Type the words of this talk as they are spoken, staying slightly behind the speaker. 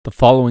The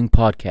following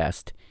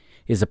podcast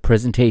is a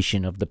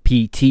presentation of the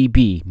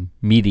PTB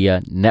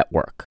Media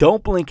Network.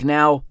 Don't blink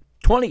now.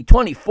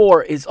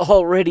 2024 is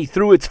already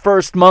through its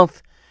first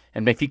month,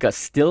 and Benfica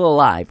still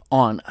alive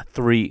on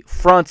three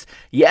fronts.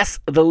 Yes,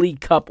 the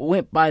League Cup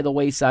went by the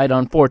wayside,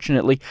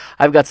 unfortunately.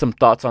 I've got some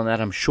thoughts on that.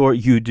 I'm sure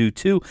you do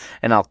too,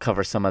 and I'll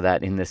cover some of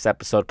that in this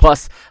episode.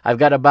 Plus, I've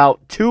got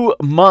about 2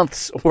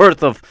 months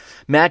worth of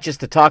matches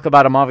to talk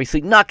about. I'm obviously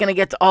not going to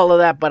get to all of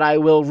that, but I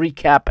will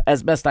recap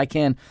as best I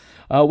can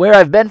where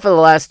I've been for the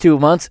last 2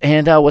 months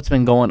and what's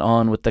been going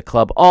on with the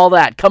club. All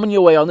that coming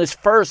your way on this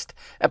first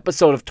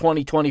episode of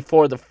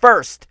 2024, the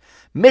first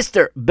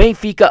Mr.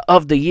 Benfica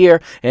of the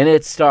year, and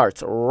it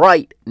starts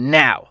right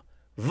now.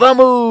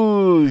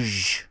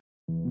 Vamos!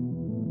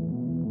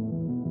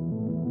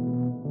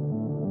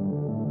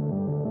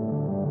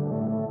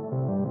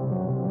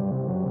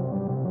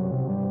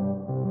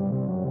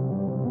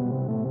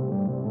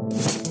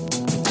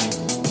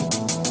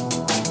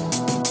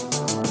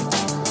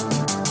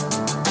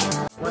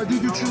 Why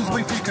did you choose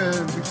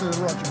Benfica,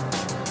 Roger?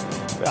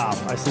 Yeah,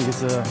 I think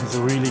it's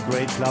a really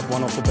great club,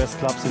 one of the best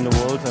clubs in the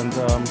world, and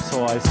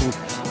so I think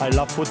I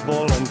love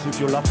football, and if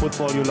you love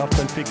football, you love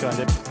Benfica.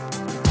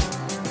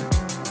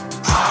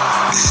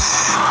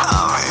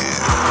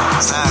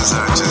 Fans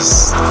are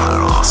just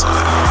awesome.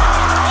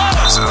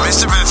 So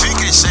Mr.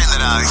 Benfica is saying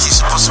that he's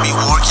supposed to be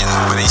working,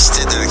 but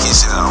instead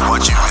he's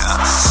watching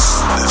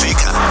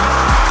Benfica.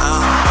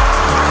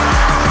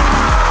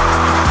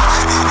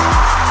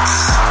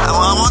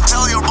 I won't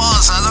tell your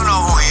boss, I don't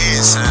know who he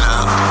is.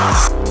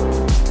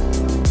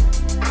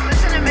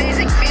 It's an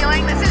amazing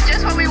feeling. This is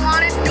just what we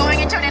wanted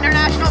going into an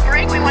international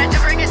break. We wanted to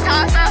bring in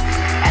Taça,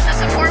 and the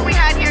support we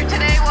had here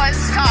today was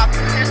top.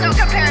 There's no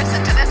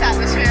comparison to this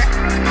atmosphere.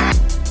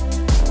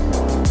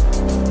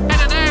 And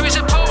there is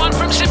a poor one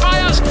from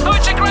Ceballos. Oh,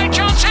 it's a great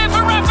chance here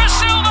for Rafa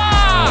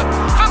Silva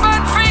for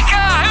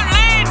Benfica, who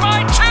lead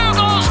by 2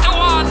 goals to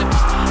 1.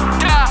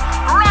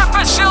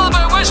 Rafa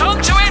Silva was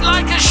onto it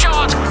like a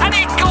shot, and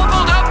he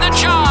gobbled up the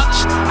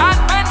chance. And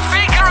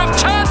Benfica have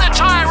turned the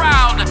tie around.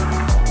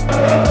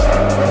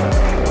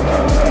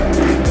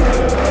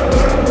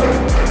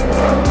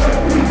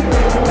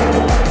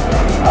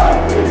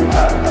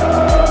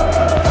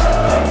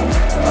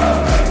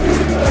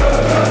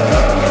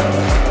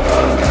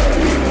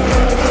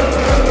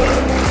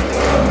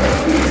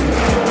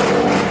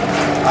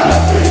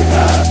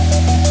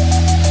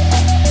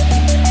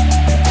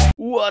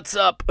 What's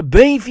up,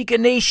 Benfica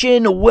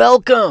Nation?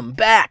 Welcome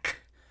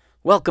back.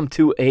 Welcome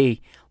to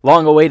a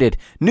long-awaited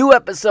new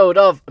episode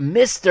of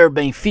Mr.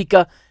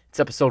 Benfica. It's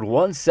episode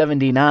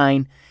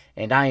 179,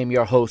 and I am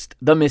your host,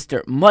 the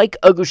Mr. Mike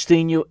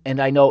Agostinho, and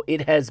I know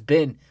it has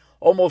been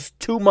almost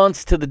 2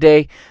 months to the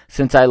day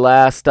since I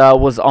last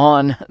was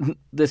on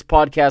this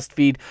podcast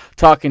feed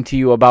talking to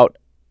you about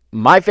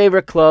my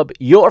favorite club,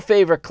 your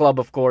favorite club,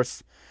 of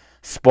course,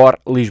 Sport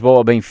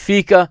Lisboa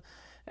Benfica.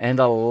 And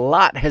a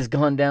lot has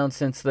gone down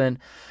since then.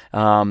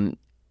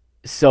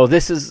 So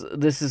this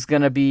is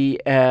going to be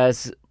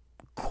as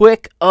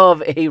quick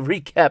of a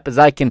recap as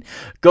I can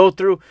go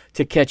through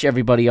to catch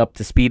everybody up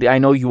to speed. I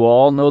know you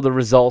all know the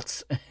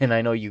results, and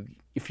I know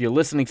if you're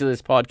listening to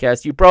this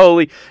podcast, you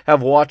probably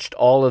have watched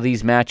all of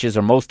these matches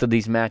or most of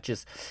these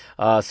matches.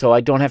 So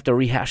I don't have to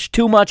rehash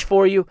too much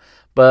for you,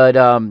 but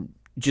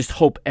just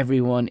hope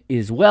everyone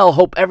is well.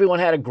 Hope everyone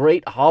had a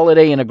great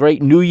holiday and a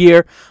great New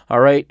Year. All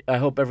right. I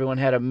hope everyone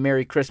had a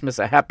Merry Christmas,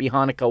 a Happy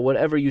Hanukkah,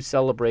 whatever you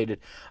celebrated.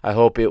 I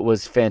hope it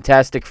was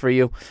fantastic for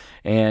you.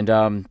 And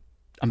I'm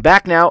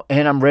back now,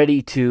 and I'm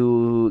ready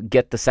to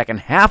get the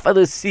second half of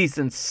the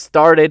season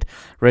started.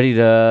 Ready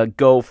to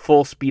go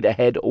full speed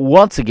ahead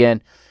once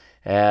again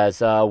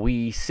as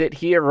we sit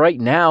here right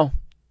now,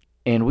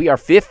 and we are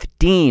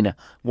 15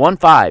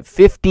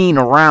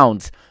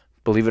 rounds,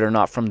 believe it or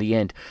not, from the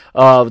end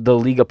of the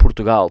Liga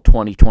Portugal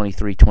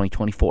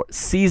 2023-2024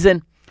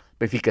 season.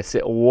 Benfica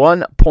sit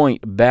 1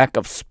 point back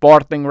of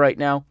Sporting right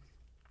now.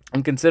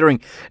 And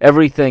considering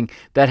everything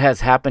that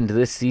has happened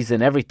this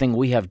season, everything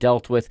we have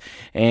dealt with,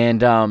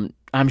 and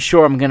I'm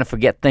sure I'm going to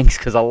forget things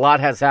because a lot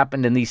has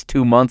happened in these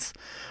 2 months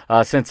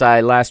since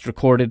I last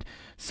recorded.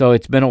 So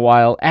it's been a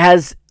while.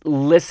 As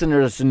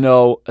listeners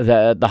know,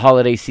 the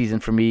holiday season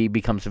for me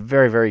becomes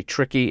very, very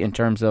tricky in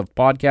terms of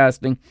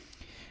podcasting.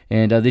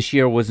 And this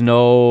year was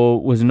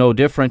no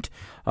different.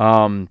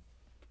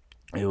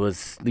 It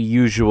was the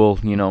usual,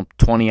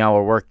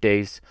 20-hour work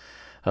days,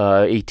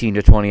 18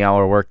 to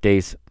 20-hour work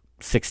days,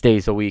 6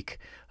 days a week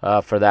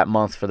for that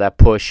month, for that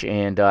push.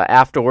 And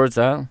afterwards,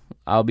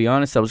 I'll be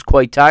honest, I was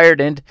quite tired,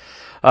 and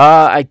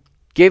I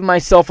gave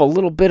myself a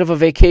little bit of a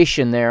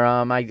vacation there.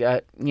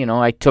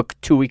 I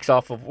took 2 weeks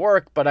off of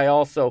work, but I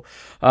also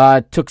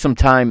took some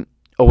time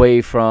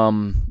away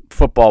from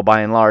football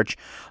by and large,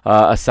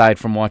 aside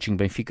from watching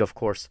Benfica, of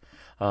course.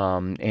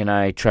 And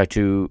I try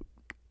to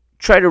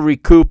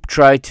recoup,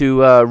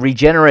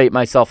 regenerate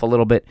myself a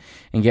little bit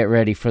and get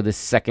ready for the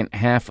second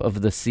half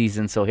of the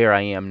season. So here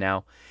I am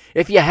now.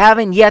 If you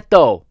haven't yet,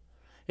 though,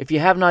 If you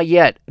have not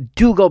yet,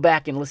 do go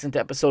back and listen to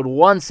episode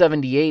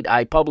 178.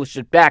 I published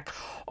it back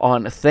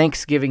on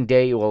Thanksgiving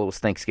Day. Well, it was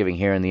Thanksgiving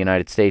here in the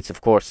United States, of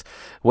course,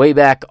 way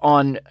back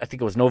on, I think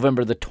it was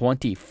November the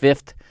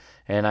 25th.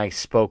 And I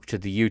spoke to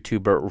the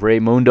YouTuber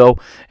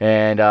Raymundo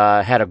and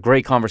had a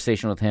great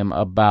conversation with him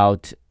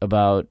about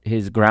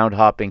his ground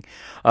hopping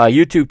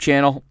YouTube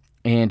channel.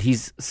 And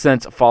he's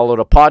since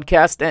followed a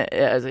podcast.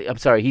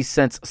 He's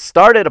since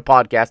started a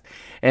podcast.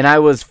 And I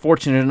was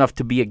fortunate enough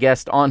to be a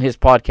guest on his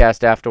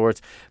podcast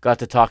afterwards. Got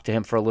to talk to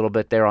him for a little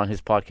bit there on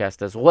his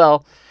podcast as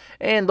well.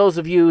 And those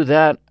of you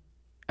that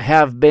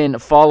have been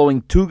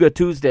following Tuga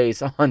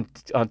Tuesdays on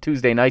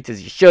Tuesday nights,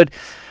 as you should,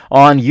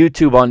 on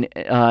YouTube, on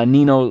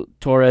Nino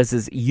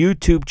Torres's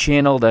YouTube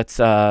channel. That's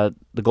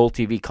the Goal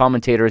TV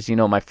commentators. You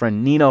know, my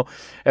friend Nino,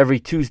 every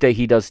Tuesday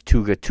he does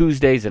Tuga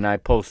Tuesdays, and I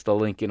post a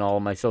link in all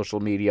of my social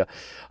media.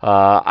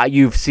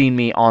 You've seen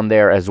me on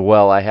there as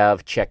well. I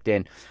have checked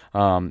in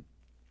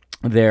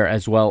there,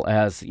 as well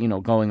as, you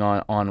know, going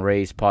on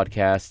Ray's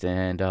podcast,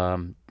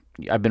 and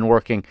I've been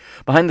working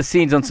behind the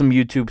scenes on some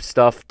YouTube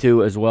stuff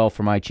too as well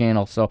for my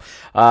channel. So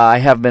I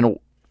have been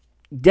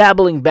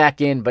dabbling back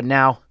in, but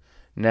now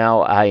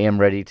I am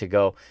ready to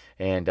go.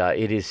 And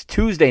it is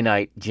Tuesday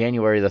night,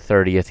 January the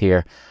 30th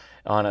here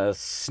on a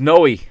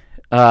snowy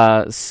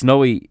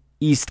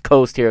East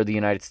Coast here of the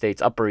United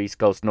States, Upper East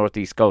Coast,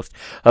 Northeast Coast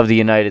of the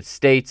United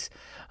States.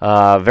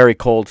 Very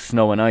cold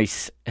snow and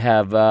ice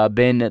have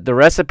been the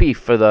recipe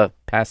for the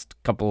past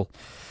couple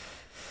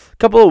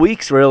of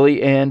weeks,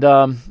 really. And,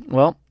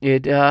 well,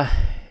 it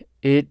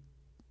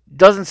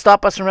doesn't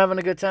stop us from having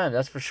a good time,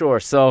 that's for sure.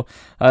 So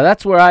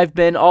that's where I've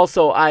been.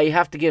 Also, I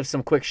have to give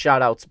some quick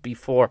shout-outs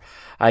before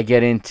I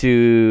get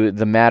into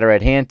the matter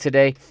at hand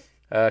today.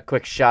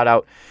 Quick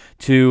shout-out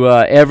to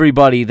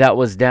everybody that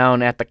was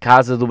down at the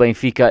Casa do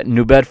Benfica,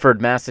 New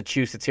Bedford,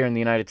 Massachusetts, here in the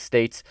United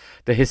States.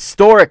 The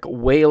historic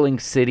whaling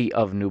city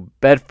of New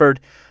Bedford,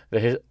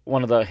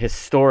 one of the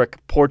historic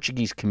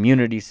Portuguese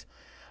communities,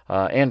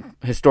 and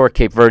historic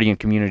Cape Verdean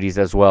communities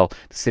as well,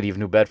 the city of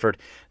New Bedford.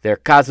 Their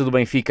Casa do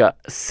Benfica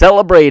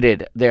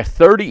celebrated their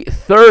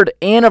 33rd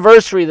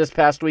anniversary this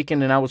past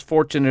weekend, and I was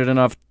fortunate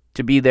enough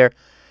to be there.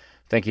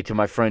 Thank you to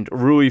my friend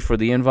Rui for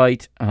the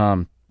invite.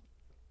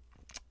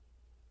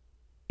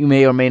 You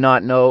may or may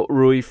not know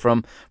Rui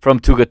from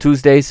Tuga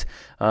Tuesdays,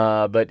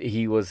 but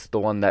he was the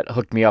one that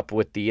hooked me up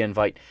with the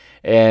invite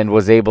and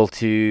was able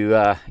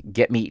to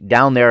get me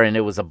down there, and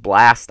it was a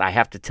blast. I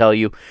have to tell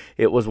you,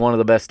 it was one of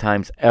the best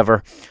times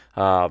ever.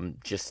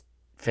 Just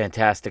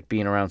fantastic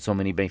being around so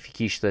many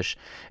Benfiquistas,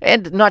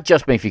 and not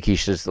just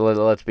Benfiquistas,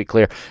 let's be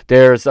clear.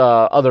 There's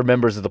other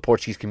members of the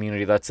Portuguese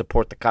community that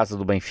support the Casa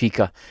do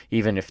Benfica,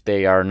 even if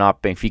they are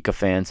not Benfica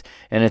fans,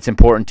 and it's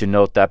important to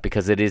note that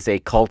because it is the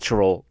Casa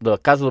do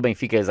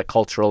Benfica is a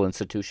cultural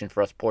institution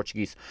for us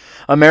Portuguese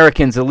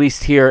Americans, at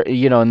least here,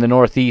 you know, in the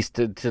Northeast,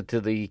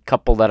 to the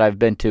couple that I've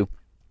been to.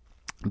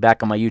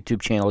 Back on my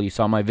YouTube channel, you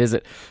saw my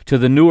visit to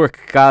the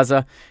Newark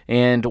Casa,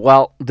 and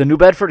while the New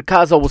Bedford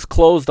Casa was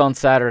closed on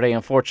Saturday,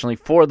 unfortunately,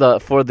 for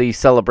the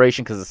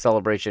celebration, because the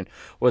celebration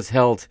was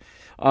held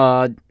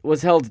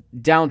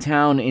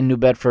downtown in New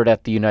Bedford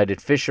at the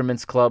United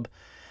Fishermen's Club.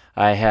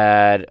 I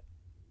had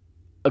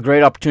a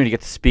great opportunity to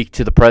get to speak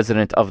to the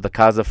president of the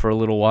Casa for a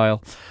little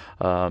while.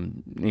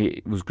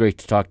 It was great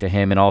to talk to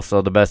him, and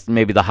also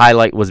maybe the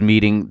highlight was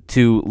meeting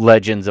two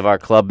legends of our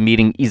club,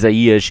 meeting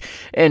Isaías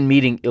and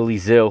meeting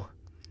Eliseu.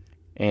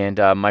 And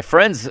my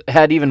friends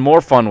had even more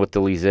fun with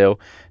Eliseu,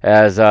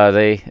 as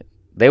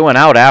they went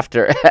out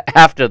after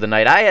the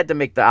night. I had to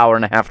make the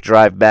hour-and-a-half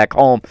drive back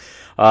home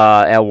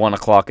at 1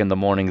 o'clock in the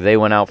morning. They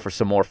went out for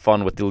some more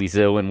fun with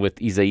Eliseu and with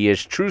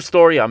Isaías. True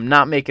story. I'm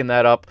not making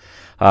that up.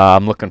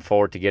 I'm looking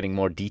forward to getting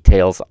more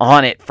details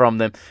on it from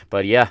them.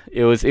 But yeah,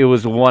 it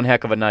was one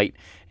heck of a night.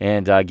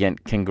 And again,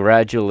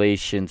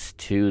 congratulations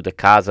to the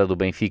Casa do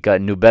Benfica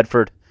in New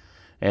Bedford.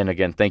 And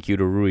again, thank you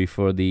to Rui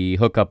for the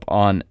hookup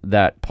on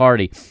that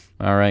party.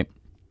 All right.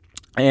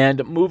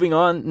 And moving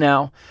on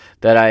now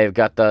that I've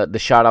got the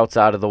shout-outs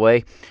out of the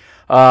way,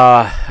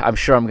 I'm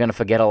sure I'm going to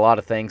forget a lot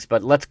of things,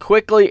 but let's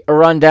quickly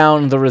run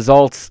down the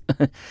results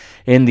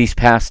in these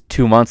past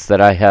 2 months that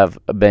I have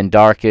been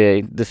dark.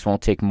 This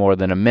won't take more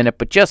than a minute,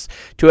 but just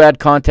to add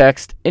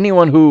context,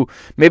 anyone who,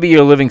 maybe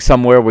you're living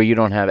somewhere where you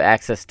don't have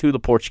access to the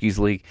Portuguese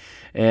League,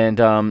 and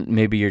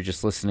maybe you're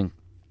just listening,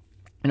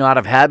 you know, out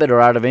of habit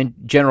or out of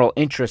general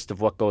interest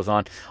of what goes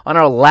on. On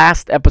our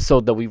last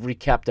episode that we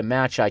recapped a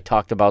match, I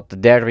talked about the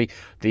derby,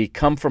 the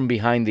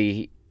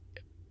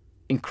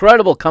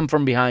incredible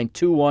come-from-behind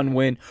 2-1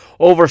 win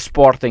over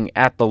Sporting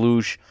at the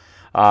Luz.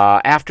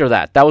 After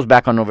that was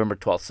back on November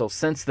 12th. So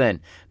since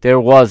then, there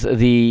was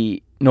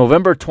the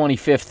November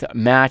 25th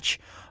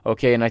match,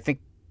 okay, and I think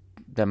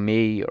that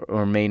may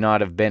or may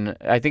not have been,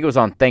 I think it was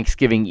on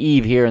Thanksgiving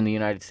Eve here in the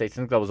United States. I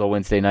think that was a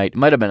Wednesday night. It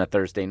might have been a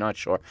Thursday, not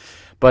sure.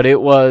 But it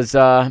was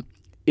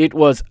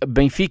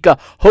Benfica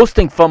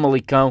hosting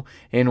Famalicão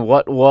in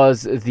what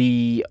was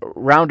the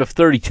round of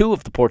 32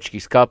 of the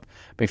Portuguese Cup.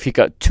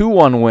 Benfica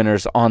 2-1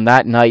 winners on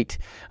that night.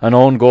 An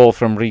own goal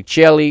from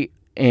Richelli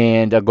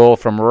and a goal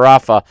from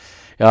Rafa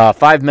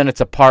 5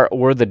 minutes apart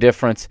were the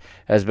difference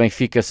as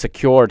Benfica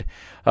secured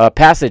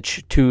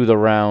passage to the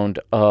round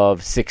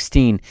of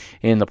 16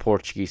 in the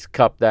Portuguese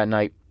Cup that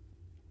night.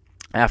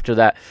 After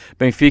that,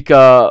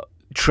 Benfica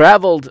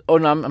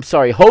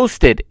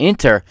hosted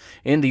Inter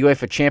in the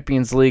UEFA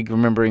Champions League,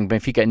 remembering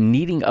Benfica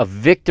needing a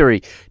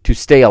victory to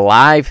stay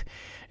alive.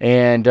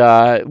 And,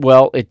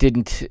 it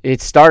didn't.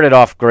 It started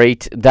off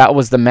great. That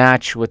was the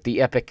match with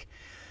the epic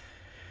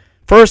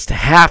first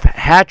half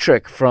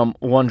hat-trick from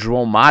one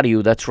João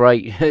Mario. That's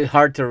right.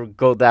 Hard to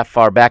go that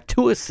far back.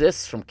 2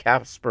 assists from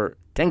Kasper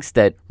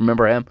Tengstedt.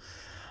 Remember him?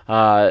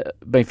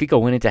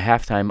 Benfica went into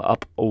halftime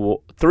up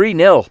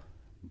 3-0.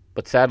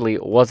 But sadly,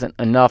 it wasn't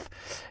enough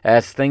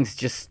as things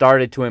just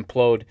started to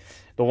implode.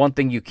 The one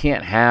thing you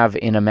can't have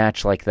in a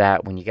match like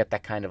that when you get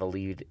that kind of a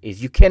lead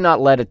is you cannot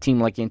let a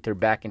team like Inter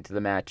back into the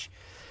match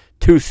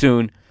too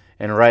soon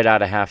and right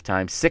out of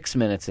halftime. 6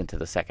 minutes into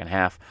the second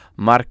half,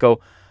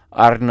 Marko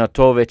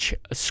Arnautovic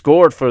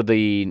scored for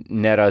the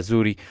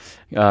Nerazzurri,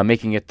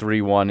 making it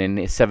 3-1.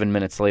 And 7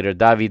 minutes later,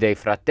 Davide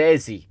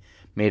Fratesi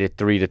made it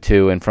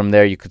 3-2, and from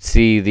there you could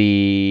see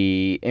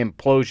the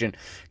implosion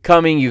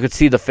coming. You could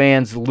see the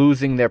fans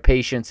losing their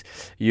patience.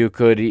 You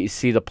could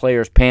see the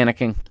players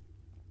panicking,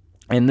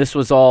 and this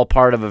was all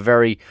part of a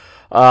very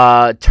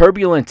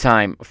turbulent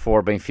time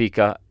for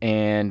Benfica.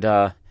 And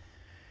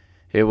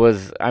it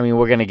was. I mean,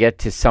 we're going to get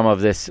to some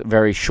of this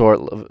very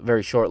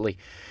shortly,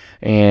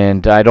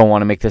 and I don't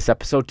want to make this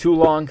episode too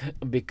long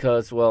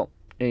because,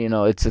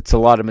 it's a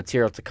lot of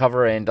material to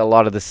cover, and a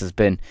lot of this has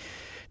been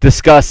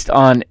discussed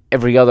on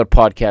every other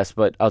podcast,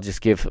 but I'll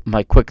just give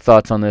my quick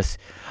thoughts on this.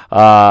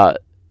 The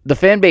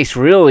fan base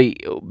really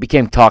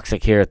became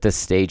toxic here at this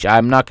stage.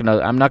 I'm not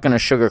gonna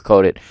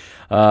sugarcoat it.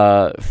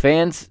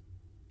 Fans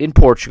in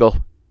Portugal,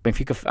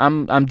 Benfica.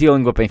 I'm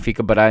dealing with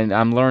Benfica, but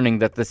I'm learning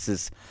that this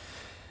is,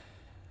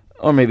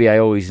 or maybe I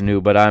always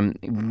knew, but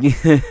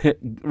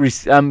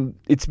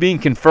it's being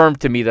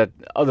confirmed to me that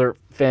other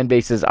fan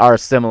bases are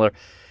similar,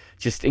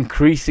 just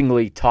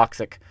increasingly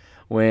toxic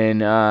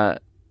when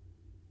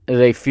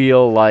they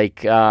feel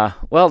like,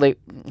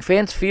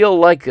 fans feel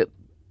like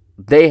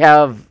they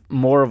have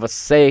more of a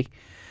say.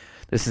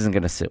 This isn't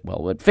going to sit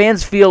well, but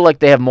fans feel like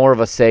they have more of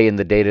a say in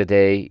the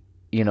day-to-day,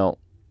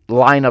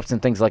 lineups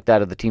and things like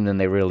that of the team than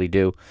they really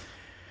do.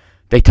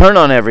 They turn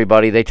on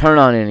everybody. They turn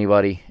on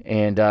anybody,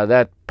 and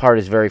that part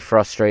is very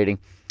frustrating.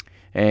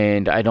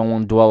 And I don't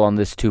want to dwell on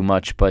this too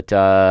much, but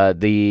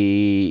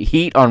the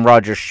heat on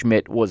Roger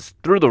Schmidt was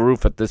through the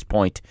roof at this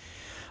point.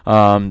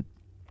 And,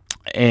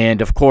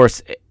 of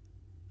course,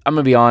 I'm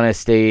going to be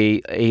honest,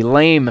 a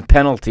lame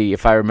penalty,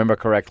 if I remember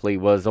correctly,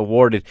 was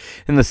awarded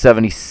in the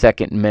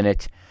 72nd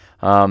minute.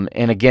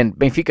 And again,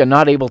 Benfica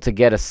not able to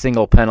get a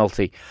single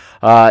penalty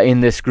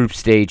in this group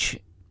stage,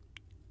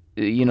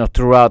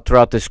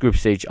 throughout this group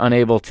stage,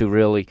 unable to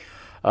really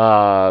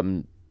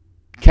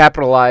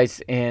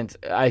capitalize. And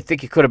I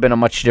think it could have been a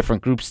much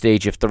different group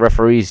stage if the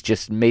referees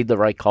just made the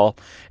right call.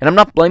 And I'm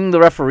not blaming the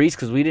referees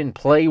because we didn't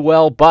play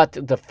well, but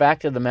the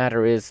fact of the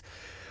matter is,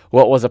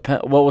 what was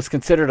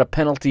considered a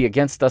penalty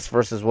against us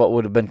versus what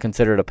would have been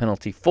considered a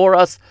penalty for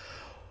us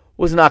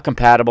was not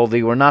compatible.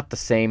 They were not the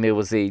same. It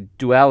was a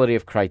duality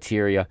of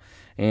criteria,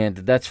 and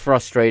that's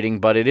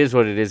frustrating. But it is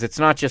what it is. It's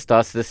not just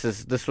us.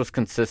 This was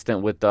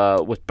consistent with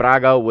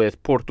Braga,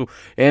 with Porto,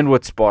 and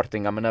with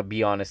Sporting. I'm gonna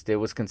be honest. It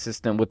was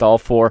consistent with all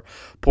 4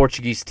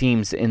 Portuguese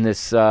teams in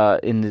this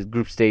in the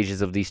group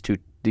stages of these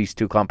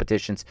two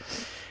competitions.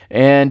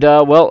 And,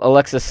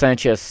 Alexis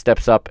Sanchez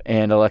steps up,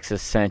 and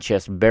Alexis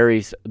Sanchez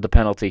buries the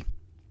penalty,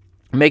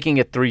 making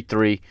it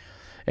 3-3.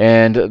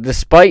 And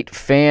despite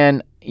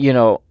fans,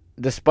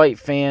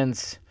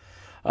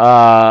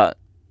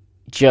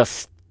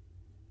 just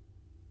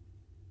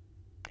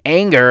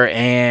anger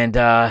and,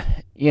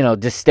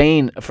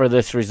 disdain for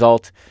this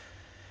result,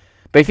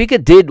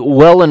 Benfica did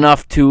well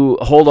enough to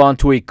hold on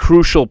to a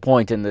crucial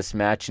point in this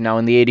match. Now,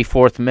 in the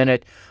 84th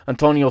minute,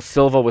 Antonio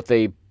Silva with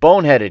a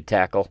boneheaded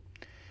tackle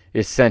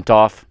is sent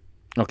off.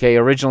 Okay,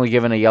 originally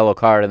given a yellow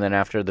card, and then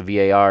after the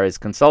VAR is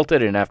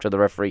consulted and after the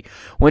referee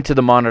went to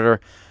the monitor,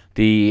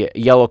 the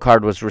yellow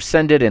card was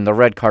rescinded and the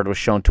red card was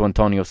shown to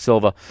Antonio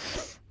Silva.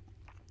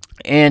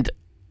 And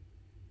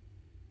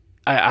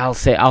I'll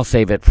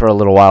save it for a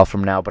little while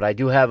from now, but I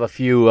do have a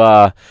few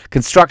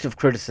constructive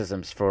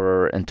criticisms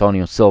for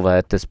Antonio Silva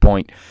at this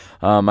point.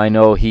 I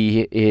know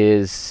he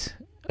is...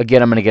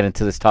 Again, I'm going to get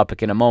into this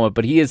topic in a moment,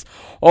 but he has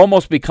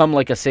almost become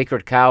like a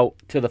sacred cow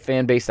to the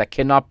fan base that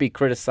cannot be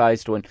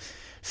criticized when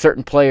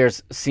certain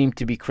players seem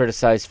to be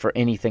criticized for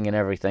anything and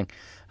everything.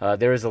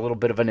 There is a little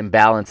bit of an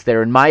imbalance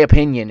there, in my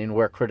opinion, in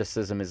where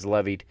criticism is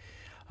levied.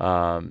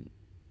 I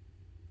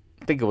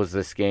think it was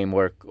this game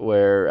where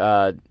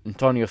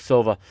Antonio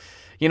Silva,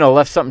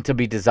 left something to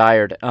be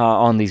desired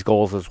on these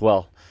goals as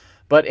well.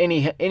 But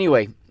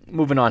anyway,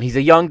 moving on. He's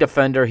a young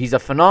defender. He's a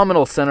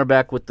phenomenal center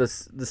back. The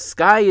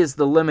sky is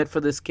the limit for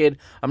this kid.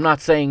 I'm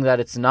not saying that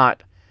it's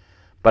not,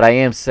 but I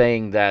am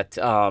saying that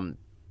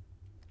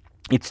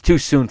it's too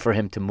soon for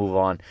him to move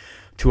on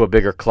to a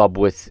bigger club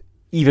with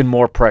even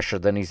more pressure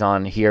than he's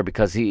on here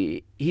because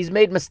he's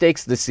made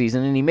mistakes this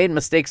season, and he made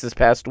mistakes this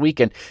past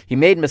weekend. He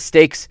made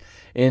mistakes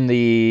in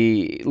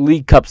the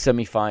League Cup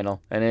semifinal,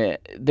 and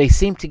they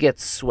seem to get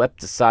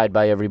swept aside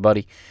by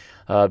everybody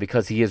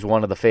because he is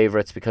one of the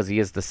favorites, because he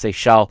is the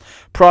Seychelles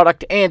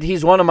product, and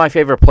he's one of my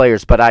favorite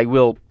players. But I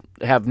will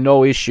have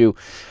no issue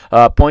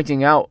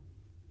pointing out,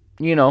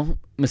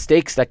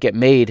 mistakes that get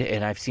made,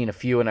 and I've seen a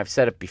few, and I've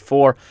said it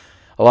before.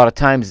 A lot of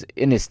times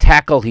in his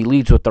tackle, he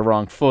leads with the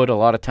wrong foot. A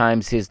lot of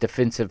times his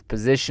defensive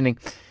positioning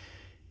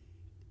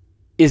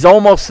is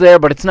almost there,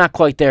 but it's not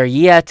quite there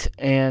yet.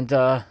 And,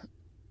 I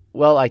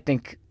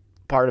think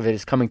part of it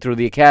is coming through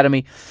the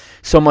academy.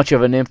 So much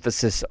of an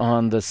emphasis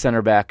on the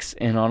center backs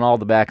and on all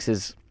the backs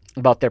is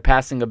about their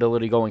passing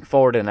ability going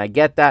forward, and I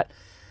get that.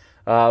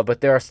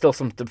 But there are still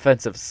some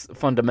defensive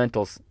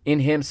fundamentals in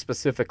him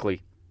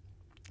specifically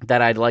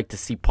that I'd like to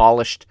see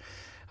polished.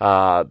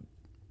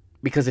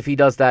 Because if he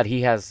does that,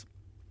 he has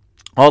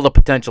all the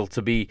potential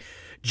to be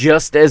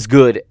just as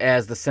good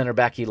as the center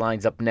back he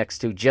lines up next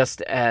to,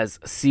 just as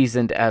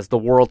seasoned as the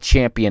world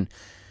champion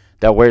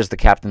that wears the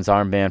captain's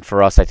armband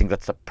for us. I think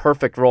that's a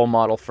perfect role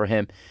model for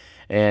him.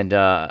 And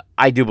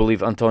I do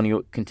believe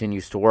Antonio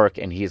continues to work,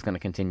 and he is going to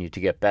continue to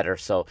get better.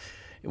 So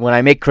when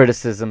I make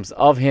criticisms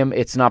of him,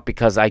 it's not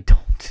because I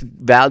don't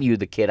value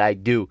the kid. I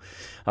do.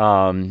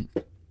 And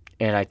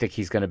I think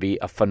he's going to be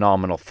a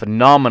phenomenal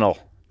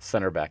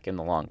center back in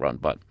the long run.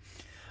 But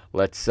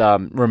let's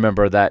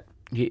remember that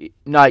he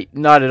not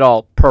at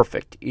all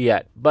perfect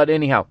yet. But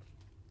anyhow,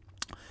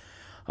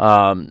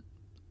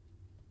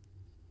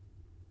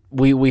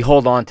 we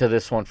hold on to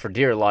this one for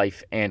dear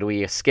life, and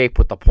we escape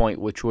with the point,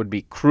 which would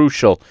be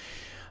crucial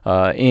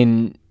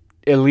in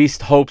at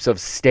least hopes of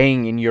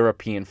staying in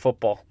European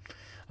football.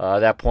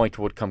 That point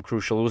would come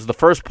crucial. It was the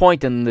first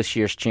point in this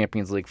year's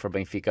Champions League for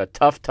Benfica.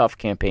 Tough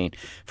campaign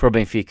for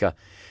Benfica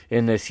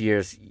in this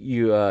year's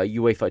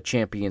UEFA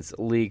Champions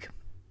League.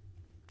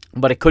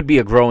 But it could be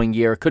a growing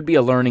year. It could be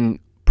a learning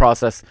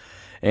process.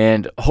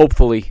 And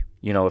hopefully,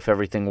 if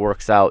everything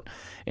works out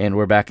and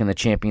we're back in the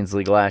Champions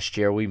League next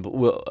year,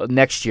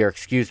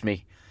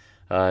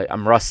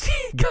 I'm rusty.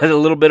 Got a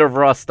little bit of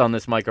rust on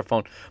this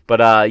microphone.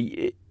 But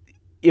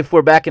if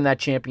we're back in that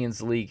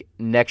Champions League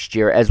next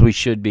year, as we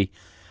should be,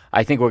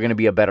 I think we're going to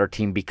be a better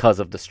team because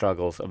of the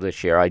struggles of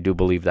this year. I do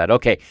believe that.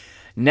 Okay,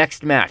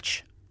 next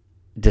match.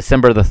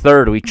 December the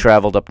 3rd, we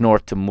traveled up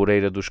north to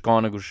Moreira dos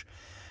Cónegos.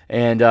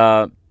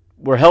 And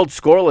we're held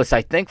scoreless,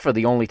 I think, for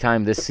the only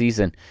time this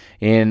season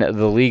in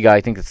the Liga.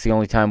 I think it's the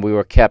only time we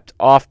were kept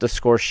off the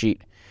score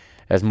sheet,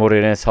 as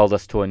Moreirense held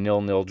us to a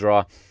 0-0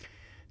 draw.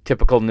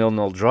 Typical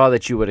 0-0 draw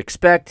that you would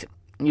expect.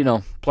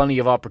 Plenty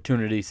of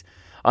opportunities.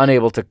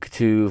 Unable to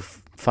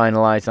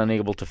finalize,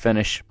 unable to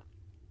finish.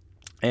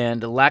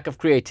 And a lack of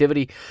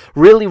creativity,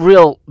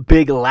 real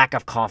big lack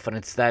of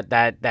confidence.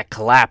 That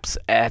collapse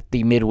at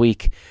the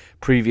midweek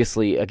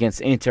previously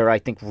against Inter, I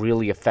think,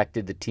 really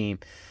affected the team.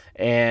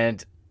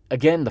 And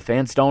again, the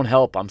fans don't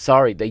help. I'm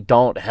sorry, they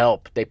don't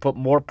help. They put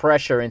more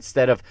pressure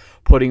instead of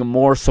putting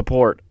more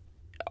support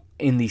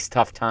in these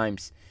tough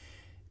times.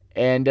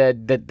 And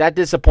that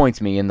disappoints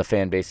me in the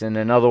fan base, and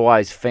an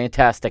otherwise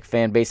fantastic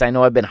fan base. I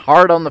know I've been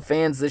hard on the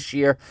fans this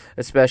year,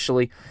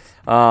 especially.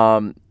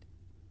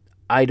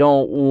 I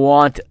don't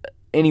want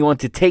anyone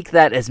to take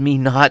that as me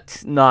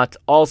not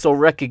also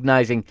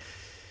recognizing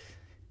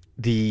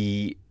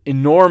the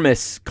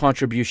enormous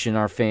contribution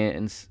our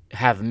fans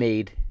have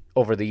made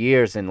over the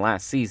years and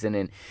last season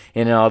and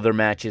in other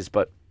matches.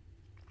 But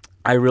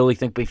I really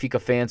think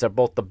Benfica fans are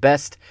both the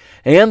best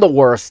and the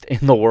worst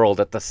in the world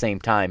at the same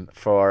time.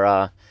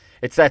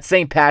 It's that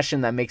same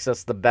passion that makes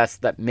us the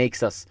best, that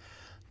makes us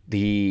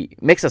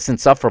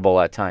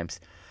insufferable at times.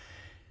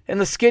 And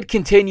the skid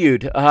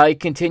continued. It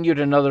continued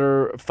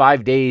another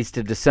 5 days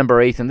to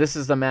December 8th, and this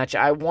is the match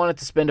I wanted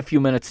to spend a few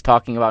minutes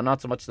talking about.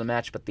 Not so much the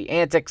match, but the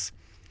antics.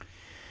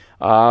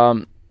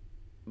 Benfica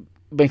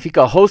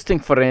hosting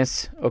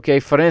Farense.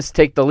 Okay, Farense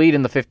take the lead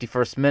in the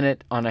 51st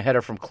minute on a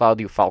header from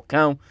Claudio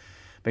Falcão.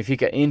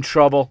 Benfica in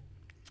trouble.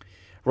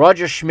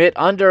 Roger Schmidt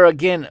under,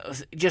 again,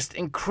 just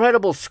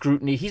incredible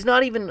scrutiny. It's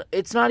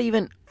not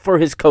even for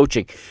his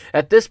coaching.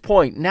 At this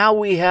point, now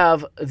we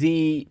have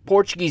the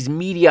Portuguese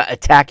media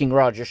attacking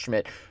Roger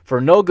Schmidt for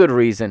no good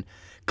reason.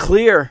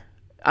 Clear,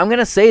 I'm going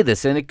to say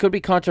this, and it could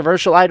be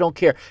controversial, I don't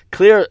care.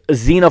 Clear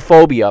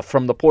xenophobia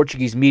from the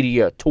Portuguese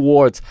media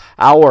towards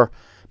our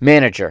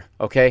manager,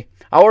 okay?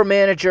 Our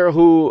manager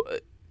who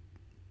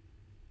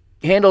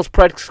handles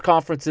press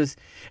conferences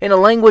in a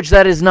language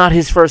that is not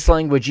his first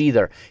language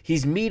either.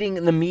 He's meeting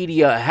the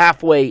media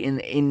halfway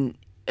in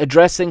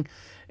addressing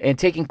and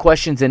taking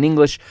questions in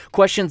English,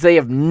 questions they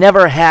have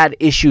never had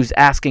issues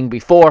asking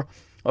before,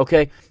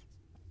 okay?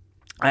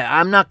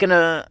 I'm not going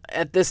to,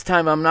 at this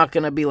time, I'm not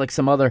going to be like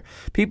some other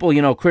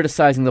people,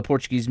 criticizing the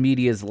Portuguese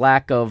media's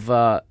lack of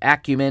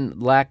acumen,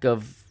 lack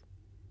of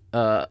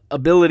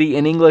ability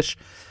in English.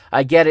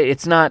 I get it.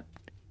 It's not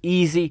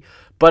easy.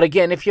 But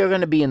again, if you're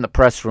going to be in the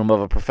press room of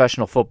a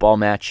professional football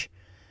match,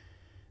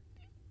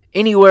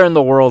 anywhere in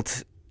the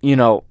world,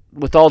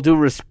 with all due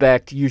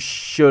respect, you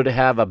should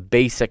have a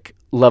basic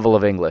level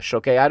of English,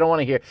 okay? I don't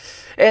want to hear...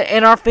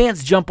 And our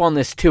fans jump on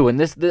this too,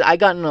 and I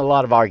got in a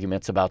lot of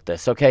arguments about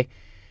this, okay?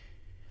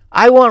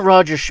 I want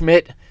Roger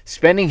Schmidt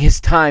spending his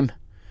time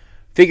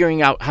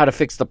figuring out how to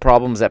fix the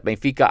problems at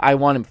Benfica. I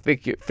want him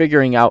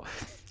figuring out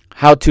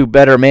how to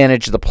better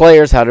manage the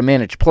players, how to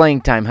manage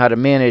playing time, how to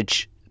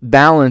manage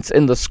balance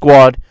in the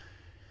squad.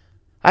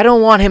 I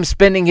don't want him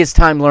spending his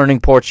time learning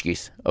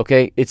Portuguese,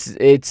 okay?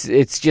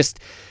 It's just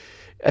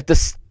at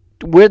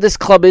where this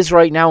club is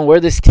right now and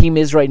where this team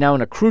is right now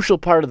in a crucial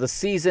part of the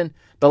season,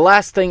 the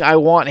last thing I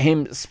want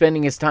him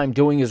spending his time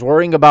doing is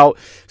worrying about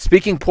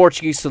speaking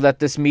Portuguese so that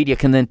this media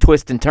can then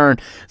twist and turn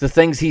the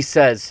things he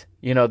says,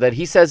 that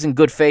he says in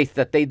good faith,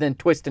 that they then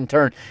twist and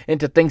turn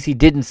into things he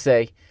didn't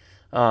say.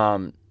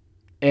 And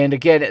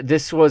again,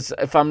 this was,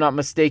 if I'm not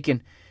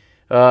mistaken,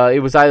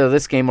 it was either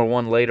this game or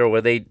one later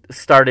where they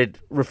started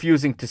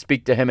refusing to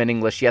speak to him in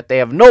English, yet they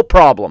have no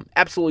problem,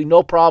 absolutely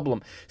no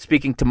problem,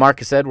 speaking to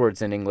Marcus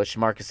Edwards in English.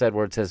 Marcus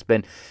Edwards has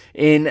been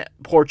in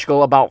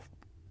Portugal about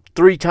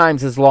 3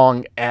 times as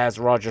long as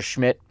Roger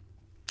Schmidt.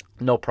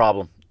 No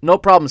problem. No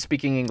problem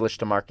speaking English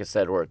to Marcus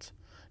Edwards.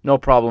 No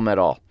problem at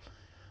all.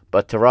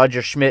 But to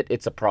Roger Schmidt,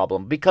 it's a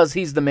problem because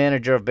he's the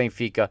manager of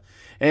Benfica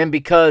and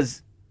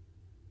because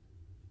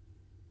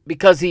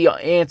he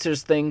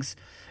answers things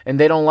and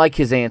they don't like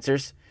his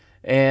answers,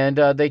 and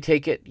they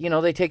take it,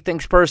 they take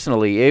things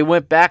personally. It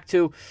went back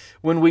to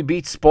when we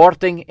beat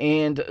Sporting,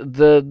 and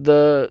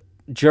the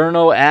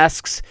journo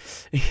asks,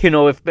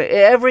 if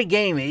every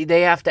game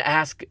they have to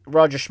ask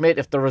Roger Schmidt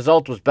if the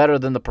result was better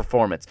than the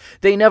performance.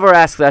 They never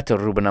ask that to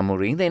Ruben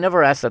Amorim. They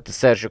never ask that to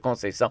Sergio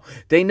Conceição.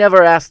 They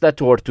never ask that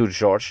to Artur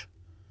Jorge.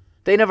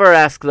 They never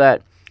ask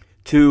that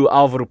to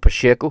Álvaro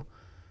Pacheco.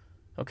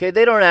 Okay,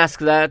 they don't ask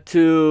that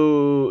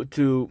to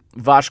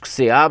Vasco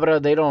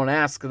Seabra. They don't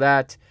ask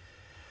that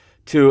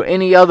to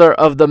any other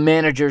of the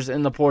managers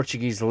in the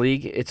Portuguese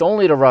league. It's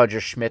only to Roger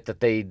Schmidt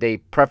that they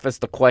preface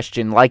the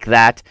question like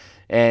that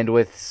and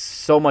with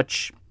so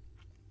much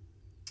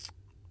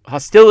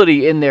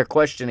hostility in their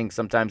questioning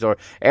sometimes, or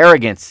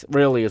arrogance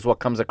really is what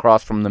comes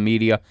across from the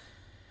media.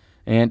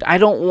 And I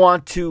don't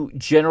want to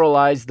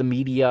generalize the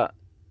media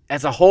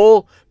as a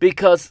whole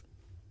because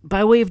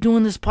by way of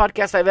doing this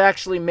podcast, I've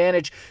actually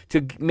managed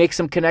to make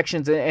some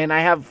connections, and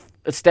I have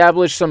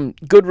established some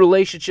good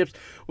relationships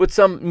with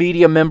some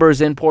media members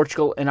in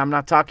Portugal, and I'm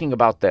not talking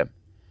about them.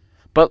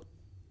 But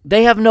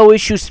they have no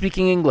issue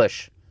speaking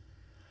English.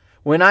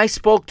 When I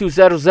spoke to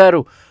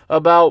 0-0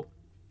 about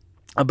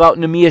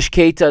Nemias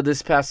Keita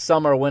this past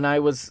summer, when I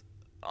was,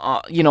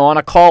 on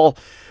a call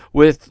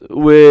with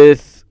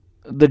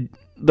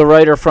the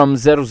writer from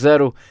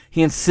 0-0,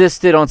 he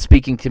insisted on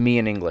speaking to me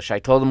in English. I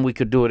told him we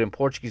could do it in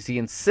Portuguese. He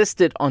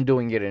insisted on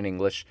doing it in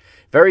English.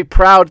 Very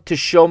proud to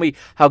show me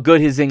how good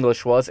his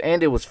English was,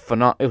 and it was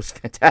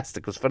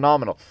fantastic. It was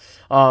phenomenal.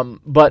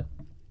 But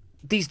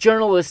these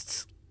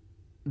journalists,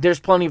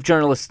 there's plenty of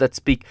journalists that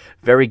speak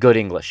very good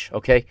English,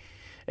 okay?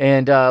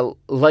 And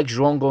like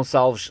João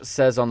Gonçalves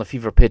says on the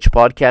Fever Pitch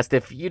podcast,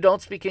 if you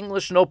don't speak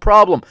English, no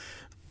problem.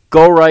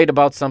 Go write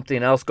about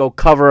something else. Go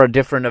cover a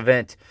different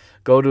event.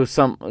 Go to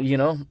some,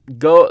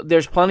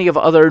 there's plenty of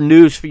other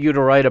news for you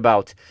to write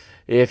about.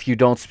 If you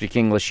don't speak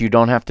English, you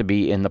don't have to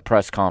be in the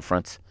press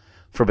conference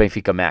for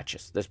Benfica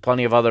matches. There's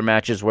plenty of other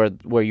matches where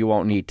you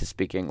won't need to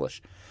speak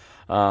English.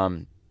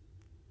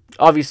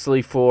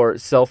 Obviously, for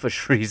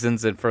selfish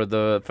reasons and for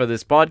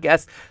this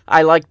podcast,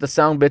 I like the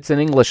sound bits in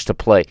English to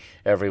play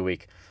every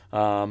week.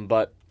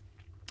 But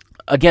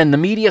again, the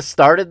media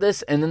started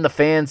this, and then the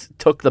fans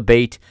took the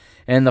bait,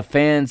 and the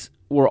fans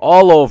were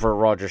all over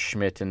Roger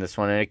Schmidt in this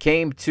one, and it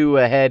came to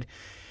a head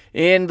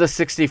in the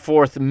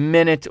 64th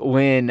minute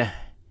when,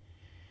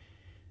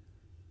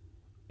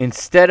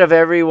 instead of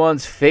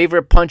everyone's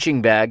favorite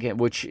punching bag,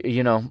 which,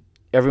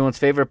 everyone's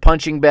favorite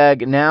punching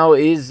bag now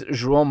is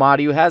João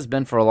Mario, has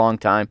been for a long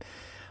time,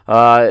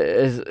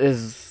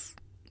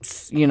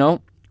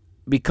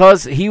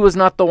 because he was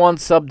not the one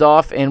subbed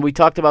off, and we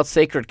talked about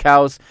sacred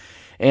cows.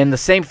 And the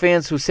same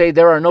fans who say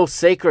there are no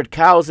sacred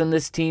cows in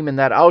this team and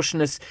that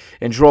Auschwitz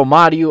and João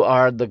Mario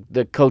are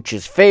the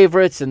coach's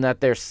favorites and that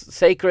they're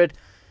sacred.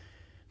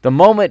 The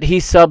moment he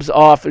subs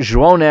off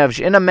João Neves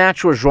in a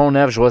match where João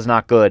Neves was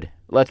not good,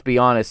 let's be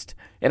honest.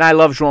 And I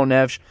love João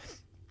Neves.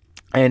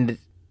 And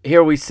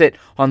here we sit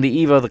on the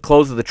eve of the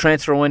close of the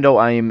transfer window.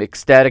 I am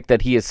ecstatic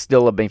that he is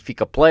still a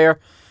Benfica player.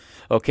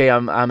 Okay,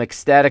 I'm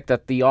ecstatic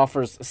that the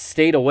offers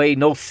stayed away.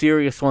 No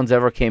serious ones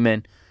ever came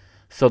in.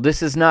 So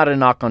this is not a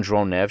knock on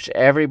João Neves.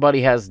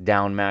 Everybody has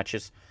down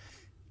matches.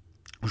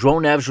 João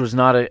Neves was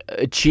not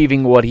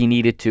achieving what he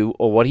needed to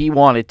or what he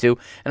wanted to.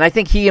 And I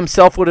think he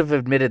himself would have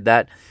admitted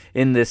that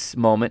in this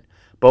moment.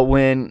 But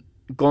when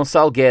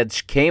Gonçalo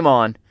Guedes came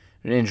on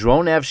and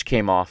João Neves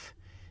came off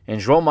and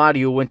João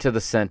Mario went to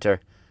the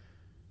center,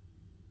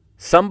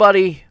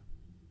 somebody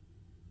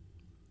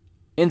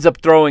ends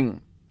up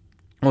throwing,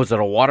 was it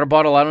a water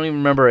bottle? I don't even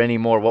remember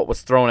anymore what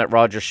was thrown at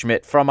Roger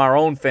Schmidt from our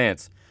own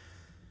fans.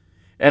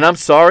 And I'm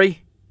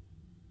sorry,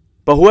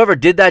 But whoever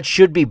did that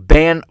should be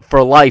banned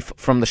for life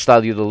from the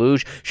Stadio da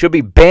Luz, should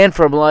be banned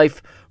for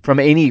life from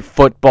any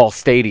football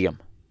stadium.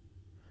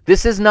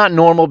 This is not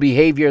normal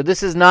behavior.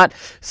 This is not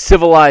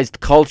civilized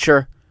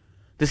culture.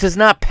 This is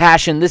not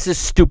passion. This is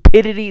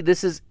stupidity.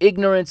 This is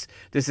ignorance.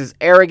 This is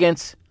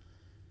arrogance.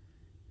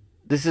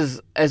 This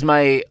is, as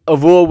my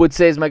avô would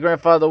say, as my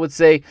grandfather would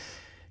say,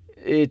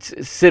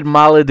 it's ser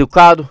mal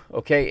educado,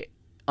 okay?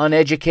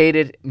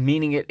 Uneducated,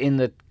 meaning it in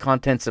the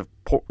contents of,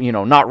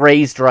 not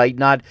raised right.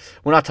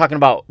 We're not talking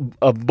about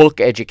a book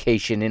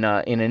education in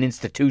an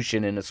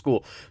institution, in a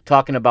school.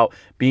 Talking about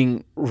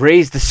being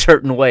raised a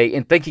certain way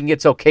and thinking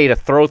it's okay to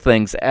throw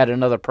things at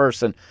another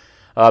person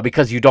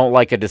because you don't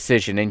like a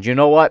decision. And you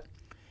know what?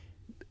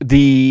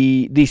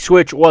 The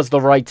switch was the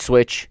right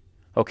switch,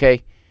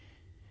 okay?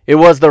 It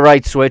was the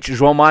right switch.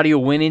 João Mario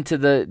went into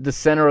the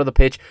center of the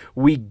pitch.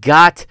 We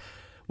got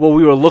what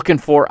we were looking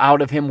for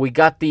out of him. We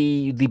got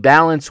the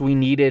balance we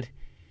needed.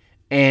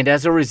 And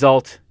as a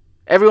result,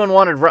 everyone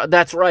wanted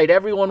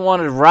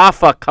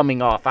Rafa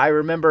coming off. I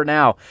remember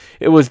now.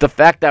 It was the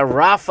fact that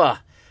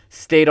Rafa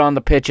stayed on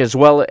the pitch as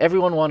well.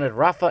 Everyone wanted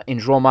Rafa and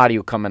João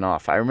Mario coming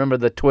off. I remember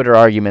the Twitter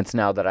arguments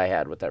now that I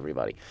had with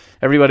everybody.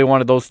 Everybody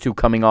wanted those two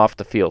coming off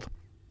the field.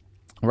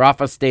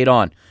 Rafa stayed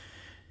on.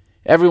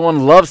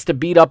 Everyone loves to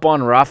beat up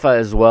on Rafa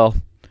as well.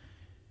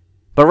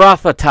 But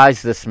Rafa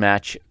ties this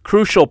match.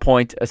 Crucial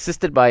point,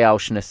 assisted by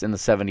Auschwitz in the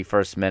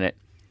 71st minute.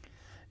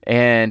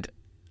 And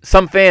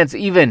some fans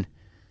even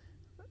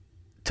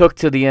took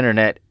to the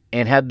internet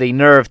and had the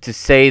nerve to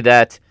say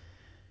that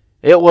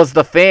it was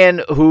the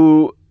fan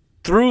who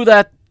threw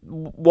that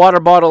water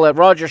bottle at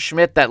Roger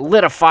Schmidt that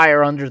lit a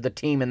fire under the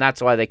team, and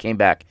that's why they came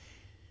back.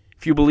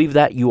 If you believe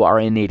that, you are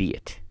an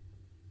idiot.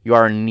 You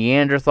are a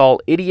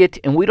Neanderthal idiot,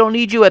 and we don't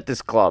need you at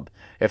this club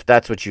if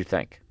that's what you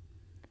think.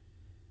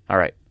 All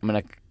right, I'm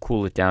going to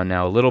cool it down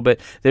now a little bit.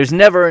 There's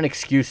never an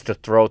excuse to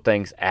throw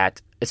things at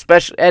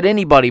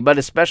anybody, but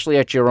especially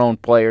at your own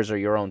players or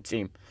your own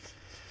team.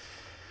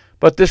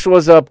 But this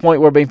was a point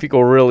where Benfica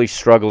were really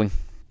struggling.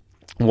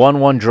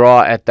 1-1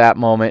 draw at that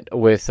moment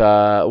with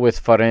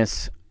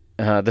Farense.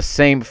 The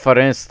same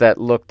Farense that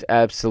looked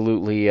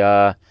absolutely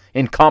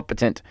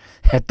incompetent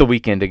at the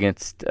weekend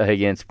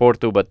against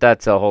Porto, but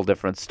that's a whole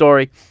different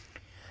story.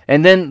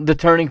 And then the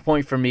turning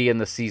point for me in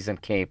the season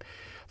came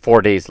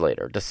 4 days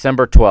later,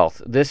 December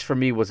 12th. This for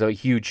me was a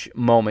huge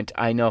moment.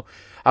 I know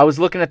I was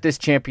looking at this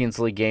Champions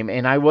League game,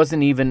 and I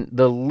wasn't even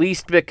the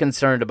least bit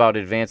concerned about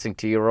advancing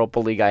to Europa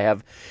League.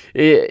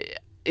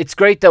 It's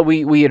great that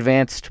we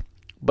advanced,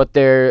 but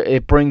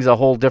it brings a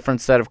whole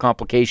different set of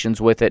complications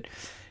with it.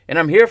 And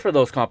I'm here for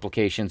those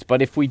complications,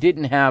 but if we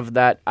didn't have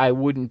that, I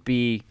wouldn't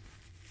be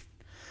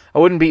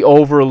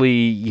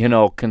overly,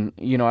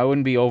 I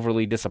wouldn't be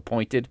overly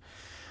disappointed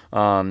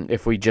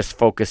if we just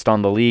focused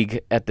on the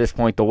league at this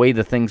point, the way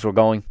the things were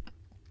going.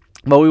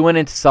 But we went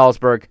into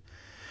Salzburg,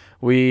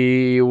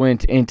 we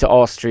went into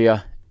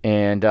Austria,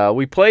 and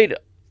we played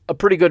a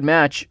pretty good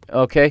match,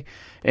 okay?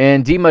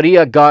 And Di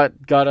Maria got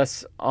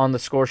us on the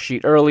score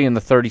sheet early in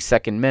the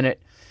 32nd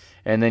minute,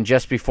 and then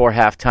just before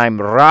halftime,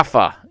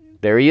 Rafa,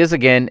 there he is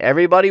again.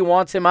 Everybody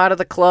wants him out of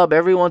the club.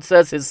 Everyone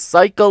says his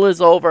cycle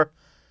is over.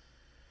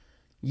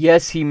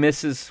 Yes, he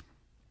misses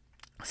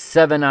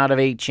 7 out of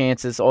 8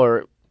 chances,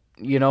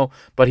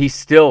 but he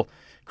still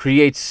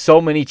creates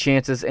so many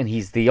chances, and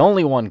he's the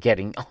only one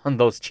getting on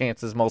those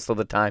chances most of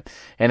the time.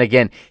 And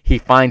again, he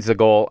finds the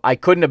goal. I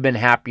couldn't have been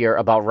happier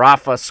about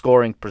Rafa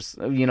scoring.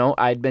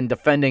 I'd been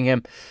defending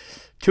him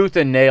tooth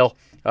and nail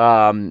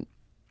on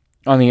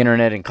the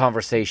internet and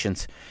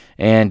conversations.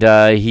 And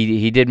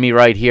he did me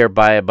right here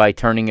by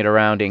turning it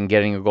around and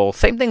getting a goal.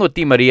 Same thing with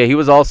Di Maria. He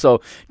was also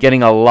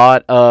getting a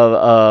lot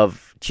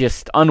of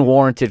just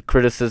unwarranted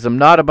criticism,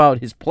 not about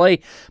his play,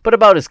 but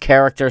about his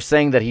character,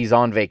 saying that he's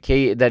on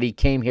vacation, that he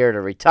came here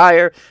to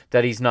retire,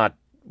 that he's not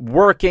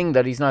working,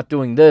 that he's not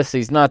doing this,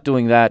 he's not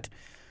doing that.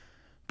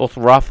 Both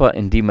Rafa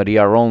and Di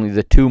Maria are only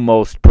the two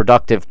most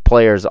productive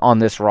players on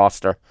this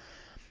roster.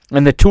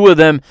 And the two of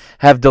them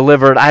have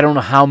delivered I don't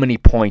know how many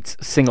points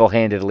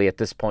single-handedly at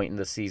this point in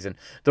the season.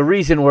 The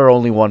reason we're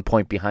only 1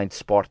 point behind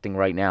Sporting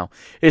right now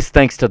is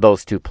thanks to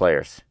those two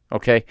players.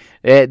 Okay?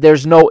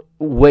 There's no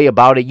way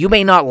about it. You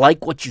may not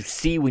like what you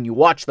see when you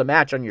watch the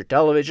match on your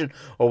television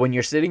or when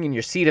you're sitting in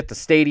your seat at the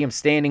stadium,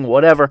 standing,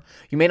 whatever.